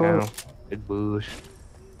them in the club. Midtown. It's bush.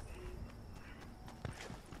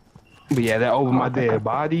 But yeah, that Over My Dead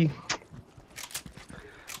Body.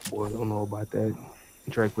 Boy, I don't know about that.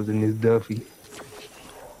 Drake was in this Duffy.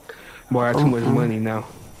 Boy, I got too much money now.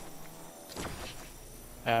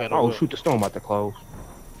 Oh, shoot, the storm about to close.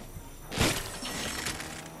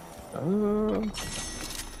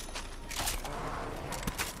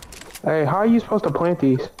 Hey, how are you supposed to plant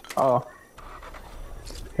these? Oh,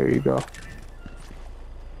 here you go.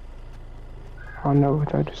 I don't know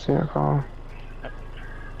what I just said from.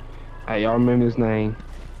 Hey, y'all remember his name?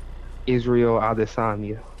 Israel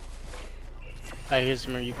Adesanya. Hey, here's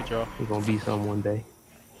some you could draw. He's gonna be some one day.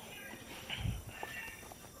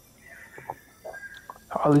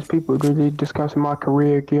 All these people really discussing my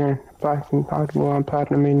career again. Platinum, I'm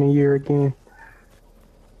platinum in a year again.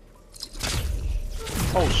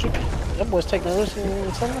 Oh shit. That boy's taking a risk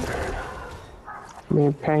in something? Me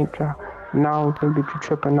and Paint job. Now I'm gonna be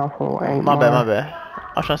tripping off on ain't My bad.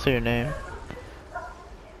 I was trying to say your name.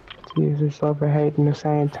 Jesus, love and hate in the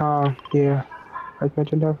same time. Yeah. I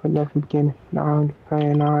mentioned that from the beginning. Now I'm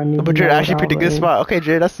playing. Now I need. But Jared actually picked a good spot. Okay,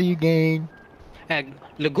 Jared, I see you gang.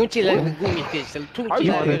 Lagunchi like Laguni fish. Lagunchi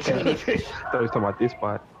like Laguni fish. I thought he was talking about this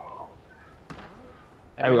spot.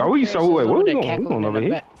 Hey, are we so wait? Where we going? We going over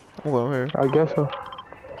here? Well, here. I guess so.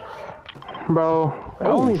 Bro,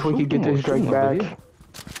 only if we could get this Drake back.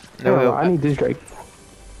 No, I need this Drake.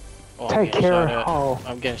 Oh, Take care. Oh,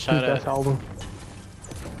 I'm getting shot that's at. album.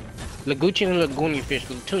 Lagucci and Laguni fish.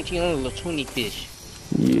 Lagunchi and Laguni fish.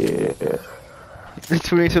 Yeah.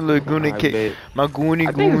 Between to Laguna Kick. My Goonie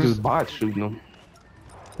I think it's Goons. just bots shooting them.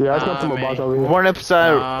 Yeah, that's nothing but boss over here. Run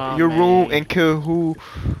upside your room man. and kill who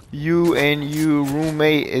you and your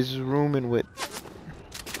roommate is rooming with.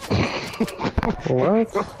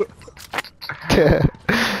 What?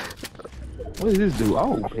 What does this do?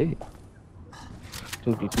 Oh, hey.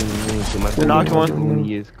 22 minutes. My knocked one.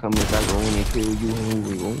 Rooney is coming back. Rooney kill you.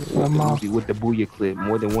 Rooney with the booyah clip.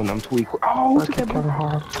 More than one. I'm tweak. Oh, look at that. Kevin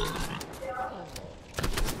Hart.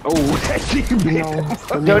 Oh, that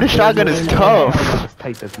shit. Yo, this shotgun is tough. Let's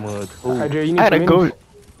take this mug. Hey, Jay, you need I some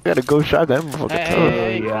gotta go shotgun. That motherfucker tough.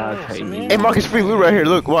 Hey, yeah, I'll take me. Hey, Marcus, free loot right here.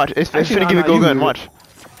 Look, watch. It's finna give you a go gun. Watch.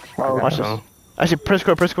 Watch this. Actually, press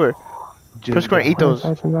square. Press square and eat those.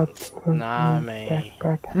 Nah, man.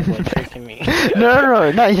 Boy, tricking me. No,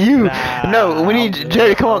 not you. Nah, No, we need I'm Jerry.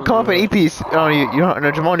 good. Come I'm up and good. eat these. Oh, you don't. No,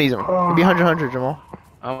 Jamal needs them. It'll be 100, Jamal.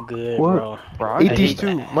 I'm good, What? bro. Eat these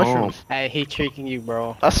two mushrooms. Hey, he tricking you,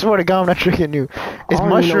 bro. I swear to God, I'm not tricking you. It's I already know what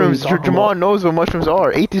mushrooms. you're talking Jamal about. knows what mushrooms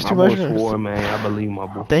are. Eat these two My boy mushrooms. swore, man. I believe my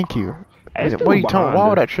boy. Thank you. Hey, What are you talking? Why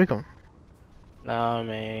would I trick him? Nah,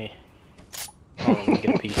 man. Hold on, let me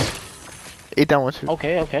get a piece. Eat that one too.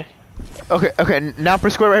 Okay. Okay, now per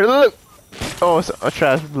square right here. Look! Oh, it's a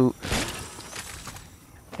trash loot.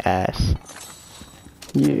 Ass.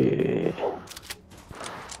 Yeah.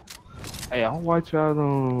 Hey, I'll watch out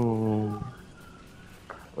on.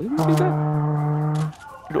 What did you see that?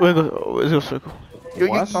 Let's go circle.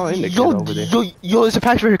 Well, I saw in the kid over there. Yo, there's a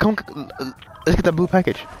package right here. Come, let's get that blue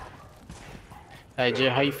package. Hey, Jay,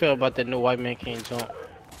 how you feel about that new White Man Can't Jump?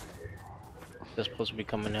 That's supposed to be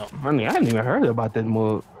coming out. Honey, I hadn't even heard about that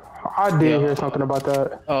mug. I did hear something about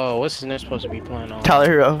that. Oh, what's his name supposed to be playing on? Tyler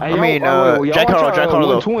Hero. Hey, I mean, Jack Harlow.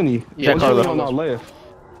 120. Yeah, Jack Harlow. On our left.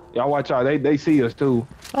 Y'all watch out. They see us too.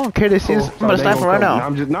 I don't care. They see us. I'm gonna snipe him right now.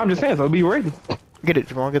 I'm just saying. So be ready. Get it,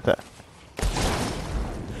 Jamal. Get that.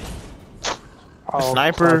 Oh,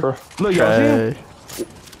 Sniper. Look, y'all see him?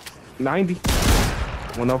 90.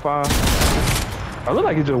 105. I look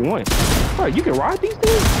like it's just one. Bro, you can ride these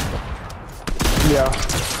things? Yeah.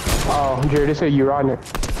 Oh, Jerry, they said you riding it.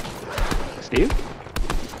 Still?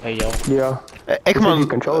 Hey, yo. Yeah. Hey, come on. You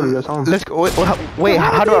control it or something. Let's go. Wait,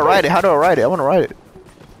 how do I ride it? How do I ride it? I want to ride it.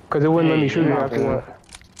 Cause it wouldn't let me shoot it after that.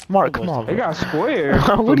 Mark, come on. They got square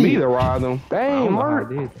for What do me you- to ride them. Dang,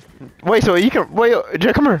 Mark. Wait, so you can wait,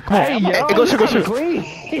 Jack, come here. Come on. Hey, yo, Hey, go shoot, go shoot.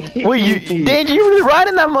 Wait, you, Dan, you really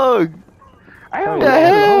riding that mug? I don't The know a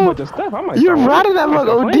hell? whole bunch of stuff. I might You're start riding that mug,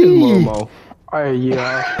 playing OD. this little mo. Hey,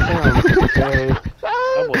 yeah. Hey.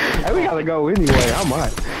 Hey, we gotta go anyway. I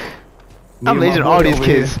might. I'm lasing all these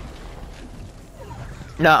kids.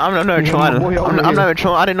 Nah, I'm not trying. boy over I'm not here. even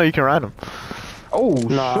trying. I didn't know you can ride them. Oh,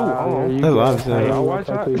 Nah, shoot. yeah, Oh, you That's go. what I'm saying. Hey, I'll watch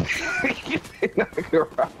watch out.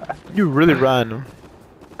 out. You really riding them.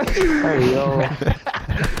 Hey, yo.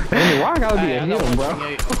 Hey, why I gotta be Hey, a I know him, what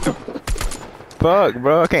bro? Fuck,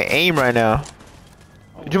 bro. I can't aim right now.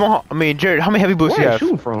 Jamal, I mean, Jared, how many heavy bullets do you Where have? you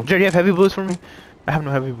shooting from? Jared, you have heavy bullets for me? I have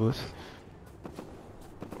no heavy bullets.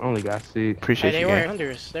 I only got 6. Appreciate Hey, you, they right gang.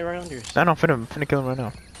 under us. They right under us. I know, I'm finna kill him right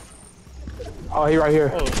now. Oh, he right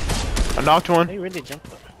here. Oh, I knocked one. they really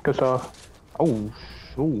jumped up. Good stuff. Oh,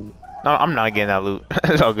 shoot. No, I'm not getting that loot.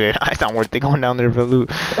 It's all good. It's not worth it going down there for loot.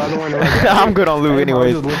 The other one right I'm good on loot Hey, bro,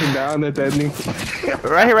 anyways. just looking down at that nigga.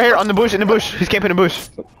 Right here, on the bush, in the bush. He's camping in the bush.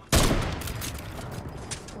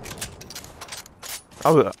 I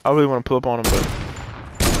really want to pull up on him, but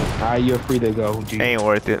Alright, you're free to go, G. ain't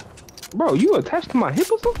worth it. Bro, you attached to my hip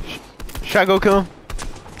or something? Should I go kill him?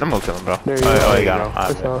 I'm gonna kill him, bro. There you Oh, go. oh, There you got you him. go. Alright,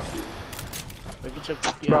 Good man. stuff. Look at your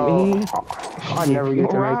Bro, I never get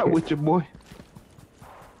to Ride make it. with your boy.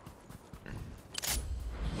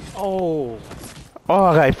 Oh. Oh,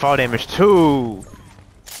 I got fall damage too.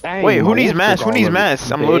 Dang, Wait, who my needs wolf mats? took Who all needs of it.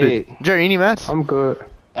 mats? I'm Bad. loaded. Jerry, you need mats? I'm good.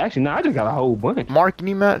 Actually, no, I just got a whole bunch. Mark, you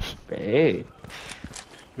need mats? Bad.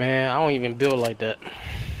 Man, I don't even build like that.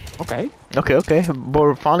 Okay. Okay. Boy,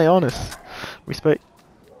 we're finally honest. Respect.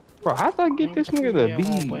 Bro, how did I get this nigga Yeah, to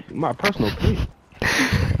homeboy. be my personal pick?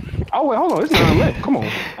 Oh, wait, hold on. It's 9 left. Come on.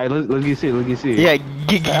 Hey, let's get serious. Let's get serious. Yeah,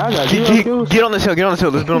 I got zero kills. get on this hill. Get on this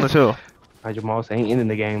hill. Let's build on this hill. Hey, Jamal ain't ending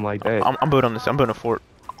the game like that. I'm building on this. I'm building a fort.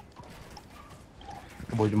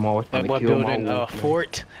 Boy, Jamal was trying That to boy kill my building a wolf, man.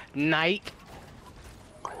 Fort Knight.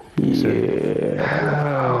 Yeah.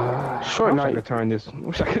 Short Wish I night. could turn this.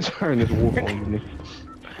 Wish I could turn this wolf on you, nigga.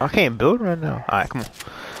 I can't build right now. Alright, come on.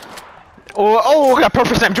 Oh, I got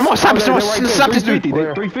perfect snap. Jamal, stop this. they're Jamal, right there, stop this 350, dude.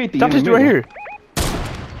 they 350. Stop in this the dude right middle. here.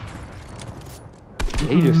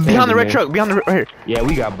 He just Behind the standing red there. truck. Behind the right here. Yeah,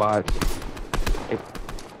 we got bots.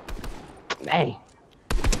 Dang.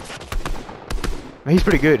 Man, he's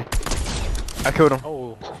pretty good. I killed him.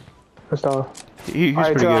 Oh. Good stuff. He's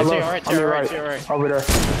Alright, pretty to our good. Alright, left. to On your your right, right. to your right. Over there.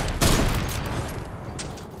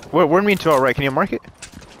 Where me to our right? Can you mark it?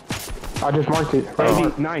 I just marked it. Right Maybe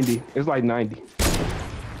mark. 90. It's like 90.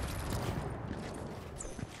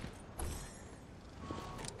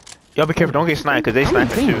 Y'all be careful. Don't get sniped because they How many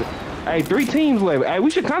sniping too. teams? Hey, 3 teams left. Hey, we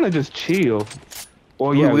should kind of just chill.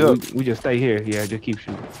 Or yeah, we up. we just stay here. Yeah, just keep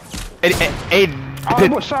shooting. Hey, Oh,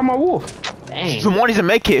 did what shot my wolf? Dang. Jamal needs a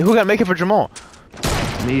make it. Who got make it for Jamal?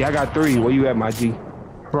 Me, I got 3. Where you at, my G?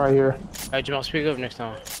 Right here. Hey, Jamal, speak up next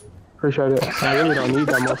time. Appreciate it. I really don't need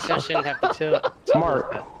that much. I shouldn't have to tell.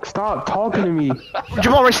 Mark, stop talking to me.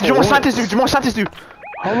 Jamal, stop this dude. Jamal, stop this dude.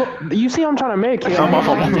 Hold up. You see I'm trying to make it. I'm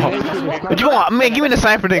off. Jamal, man, give me the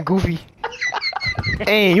sniper then, goofy.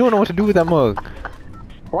 Hey, you don't know what to do with that mug.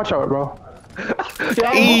 Watch out, bro.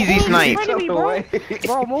 Easy snipe.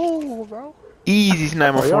 Bro, move, bro. Easy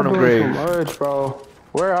snipe Bro, on y'all front of doing too grave. much, bro.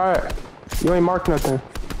 Where at? You ain't marked nothing.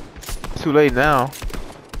 Too late now.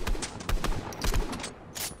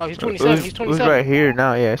 Oh, he's 27. He's It 27. was right here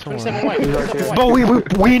now. Yeah, it's 27 somewhere. white. He's right 27 there. white.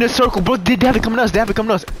 Bro, we in a circle, bro. They have to come to us. They have to come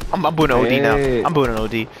to us. I'm booting OD now. I'm booting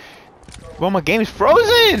OD. Well, my game is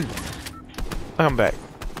frozen. I'm back.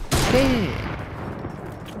 Hey.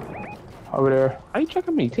 Over there. Are you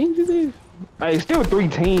checking how many teams it is? Hey, it's still 3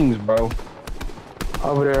 teams, bro.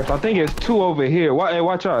 Over there. So I think it's 2 over here. Hey,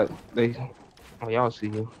 watch out. Oh, y'all see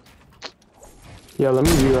you. Yeah, let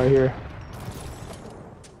me be right here.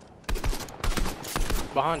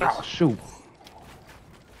 Behind us. Oh, shoot.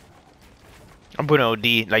 I'm putting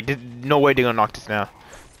OD. Like, there's no way they're gonna knock this now.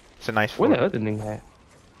 It's a nice Where floor. the other nigga at?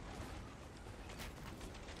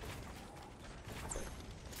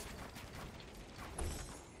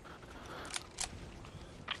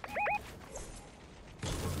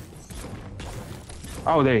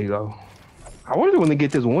 Oh, there you go. I wonder when they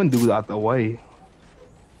get this one dude out the way.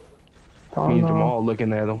 Oh, Me and no. Jamal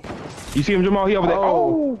looking at him. You see him, Jamal? He over there.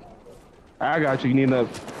 Oh! I got you. You need enough.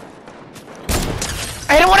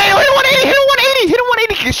 Hit him 180, hit him 180, hit him 180, hit him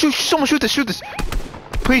 180. Shoot, someone shoot this, shoot this.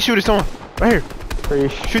 Please shoot it, someone. Right here.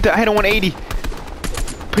 Preach. Shoot that, I hit him 180.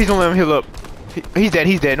 Please don't let him heal up. He's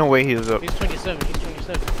dead, no way he heals up. He's 27, he's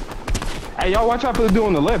 27. Hey, y'all watch out for the dude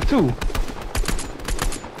on the left, too.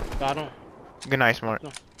 Got him. Good night, Marc.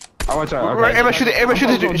 I watch out. Right, everybody shoot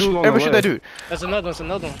that dude. Everybody shoot that dude. That's another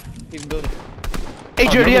one, He's building. Hey,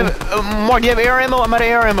 Jared, do you have, Marc, do you have AR ammo? I'm out of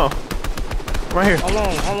AR ammo. Right here.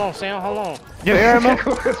 Hold on, Sam, hold on. You have AR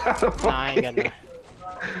ammo? Nah, I ain't got none.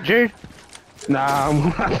 Jared? Nah,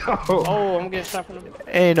 Oh, I'm getting shot from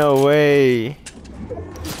the... Ain't no way.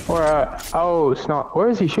 Where at? Oh, it's not. Where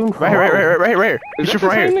is he shooting from? Right here. Is Shoot that the from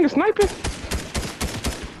right same here. nigga sniping?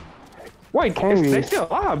 Wait, Can they we? still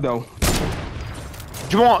alive, though.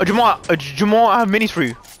 Jamal, I have minis for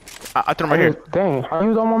you. I threw them right here. Dang, I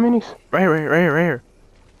use all my minis. Right here.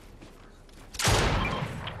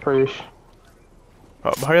 Preach.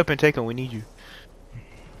 Hurry up and take them, we need you.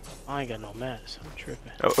 I ain't got no mats. I'm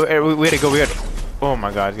tripping. Oh, we had to go, Oh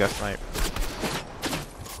my god, he got sniped.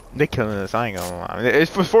 They killing us, I ain't gonna lie.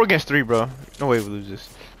 It's 4 against 3, bro. No way we lose this.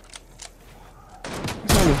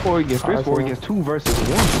 It's only 4 against 3, 4 against 2 versus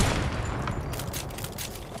 1.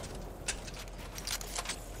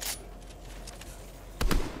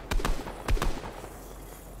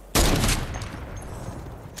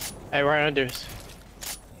 Hey, right under us.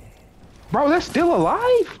 Bro, that's still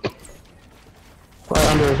alive? Right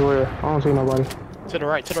under his where? I don't see nobody. To the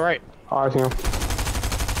right. Oh, I see him. Bro,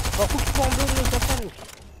 who keep on building this up on me?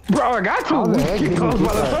 Bro, I got to. How the heck Get did close he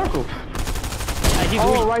by get the that? circle. Hey, he's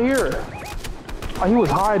Oh, weak. right here. Oh, he was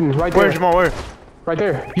hiding right there. Where, Jamal, where? Right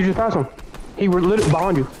there. You just passed him. He was literally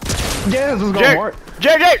behind you. Yeah, this is going Jared! Mark.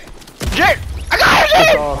 Jared! I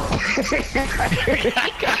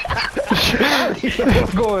got him,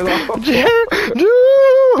 What's going on? Jared!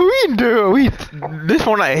 Dude, this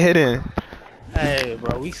one I hidden. Hey,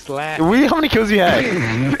 bro, we slack. How many kills you had?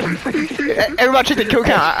 Everybody check the kill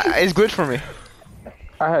count. It's glitched for me.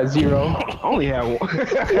 I had 0. I only had 1.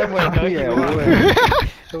 Everyone know you lying.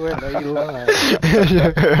 Everyone know you lying.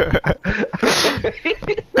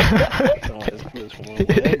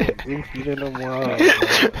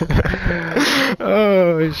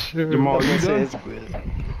 Oh shit. Jamal, you done?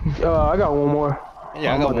 I got one more.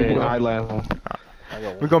 Yeah, I got one more. I last one.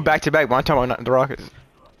 We're going back to back, but I'm talking about the Rockets.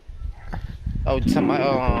 Oh, you talking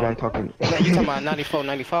about, I'm talking. you talking about 94,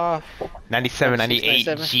 95? 97, 98,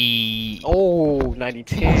 97? G. Oh,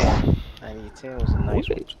 9010. 9010 was a nice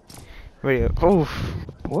one. Wait, oh.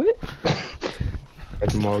 What? Hey,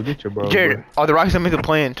 Jamal, get your bro. Jared, are the Rockets gonna make the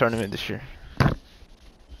play-in tournament this year?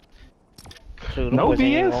 Shoot, them No boys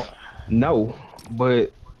ain't BS? No,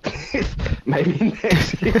 but maybe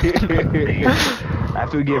next year.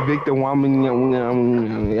 After we get Victor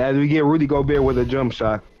Wembanyama, after we get Rudy Gobert with a jump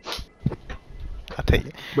shot. I'll take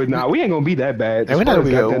it. But nah, we ain't gonna be that bad. Hey, we're not Spurs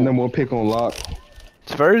gonna got be that good. number 1 pick on lock.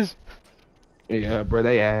 Spurs? Yeah, bro,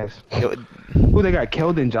 they ass. Yo, Who they got?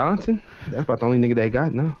 Keldon Johnson? That's about the only nigga they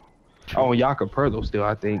got now. Oh, and Jakob Pertl still,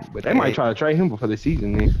 I think. But they might try to trade him before the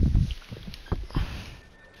season then.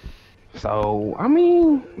 So, I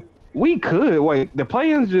mean, we could. Wait, the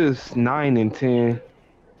play-in's just 9 and 10.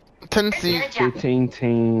 Tennessee. 15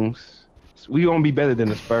 teams. We gonna be better than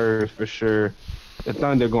the Spurs for sure. The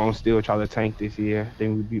Thunder gonna still try to tank this year. I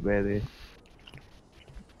think we'd be better.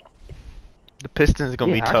 The Pistons are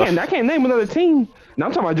gonna be Yeah, tough. I can't name another team. Now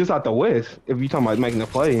I'm talking about just out the West. If you talking about making the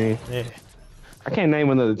play, Yeah. I can't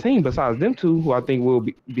name another team besides them two who I think will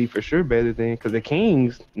be for sure better than. Because the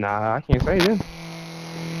Kings, nah, I can't say them.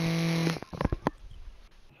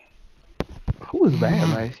 Who was bad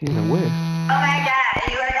last year in the West? Oh my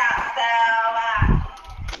god, you work out so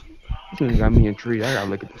much. This nigga got me intrigued. I gotta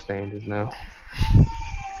look at the standings now.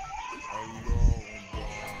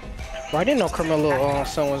 Bro, I didn't know Carmelo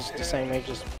son was the same age as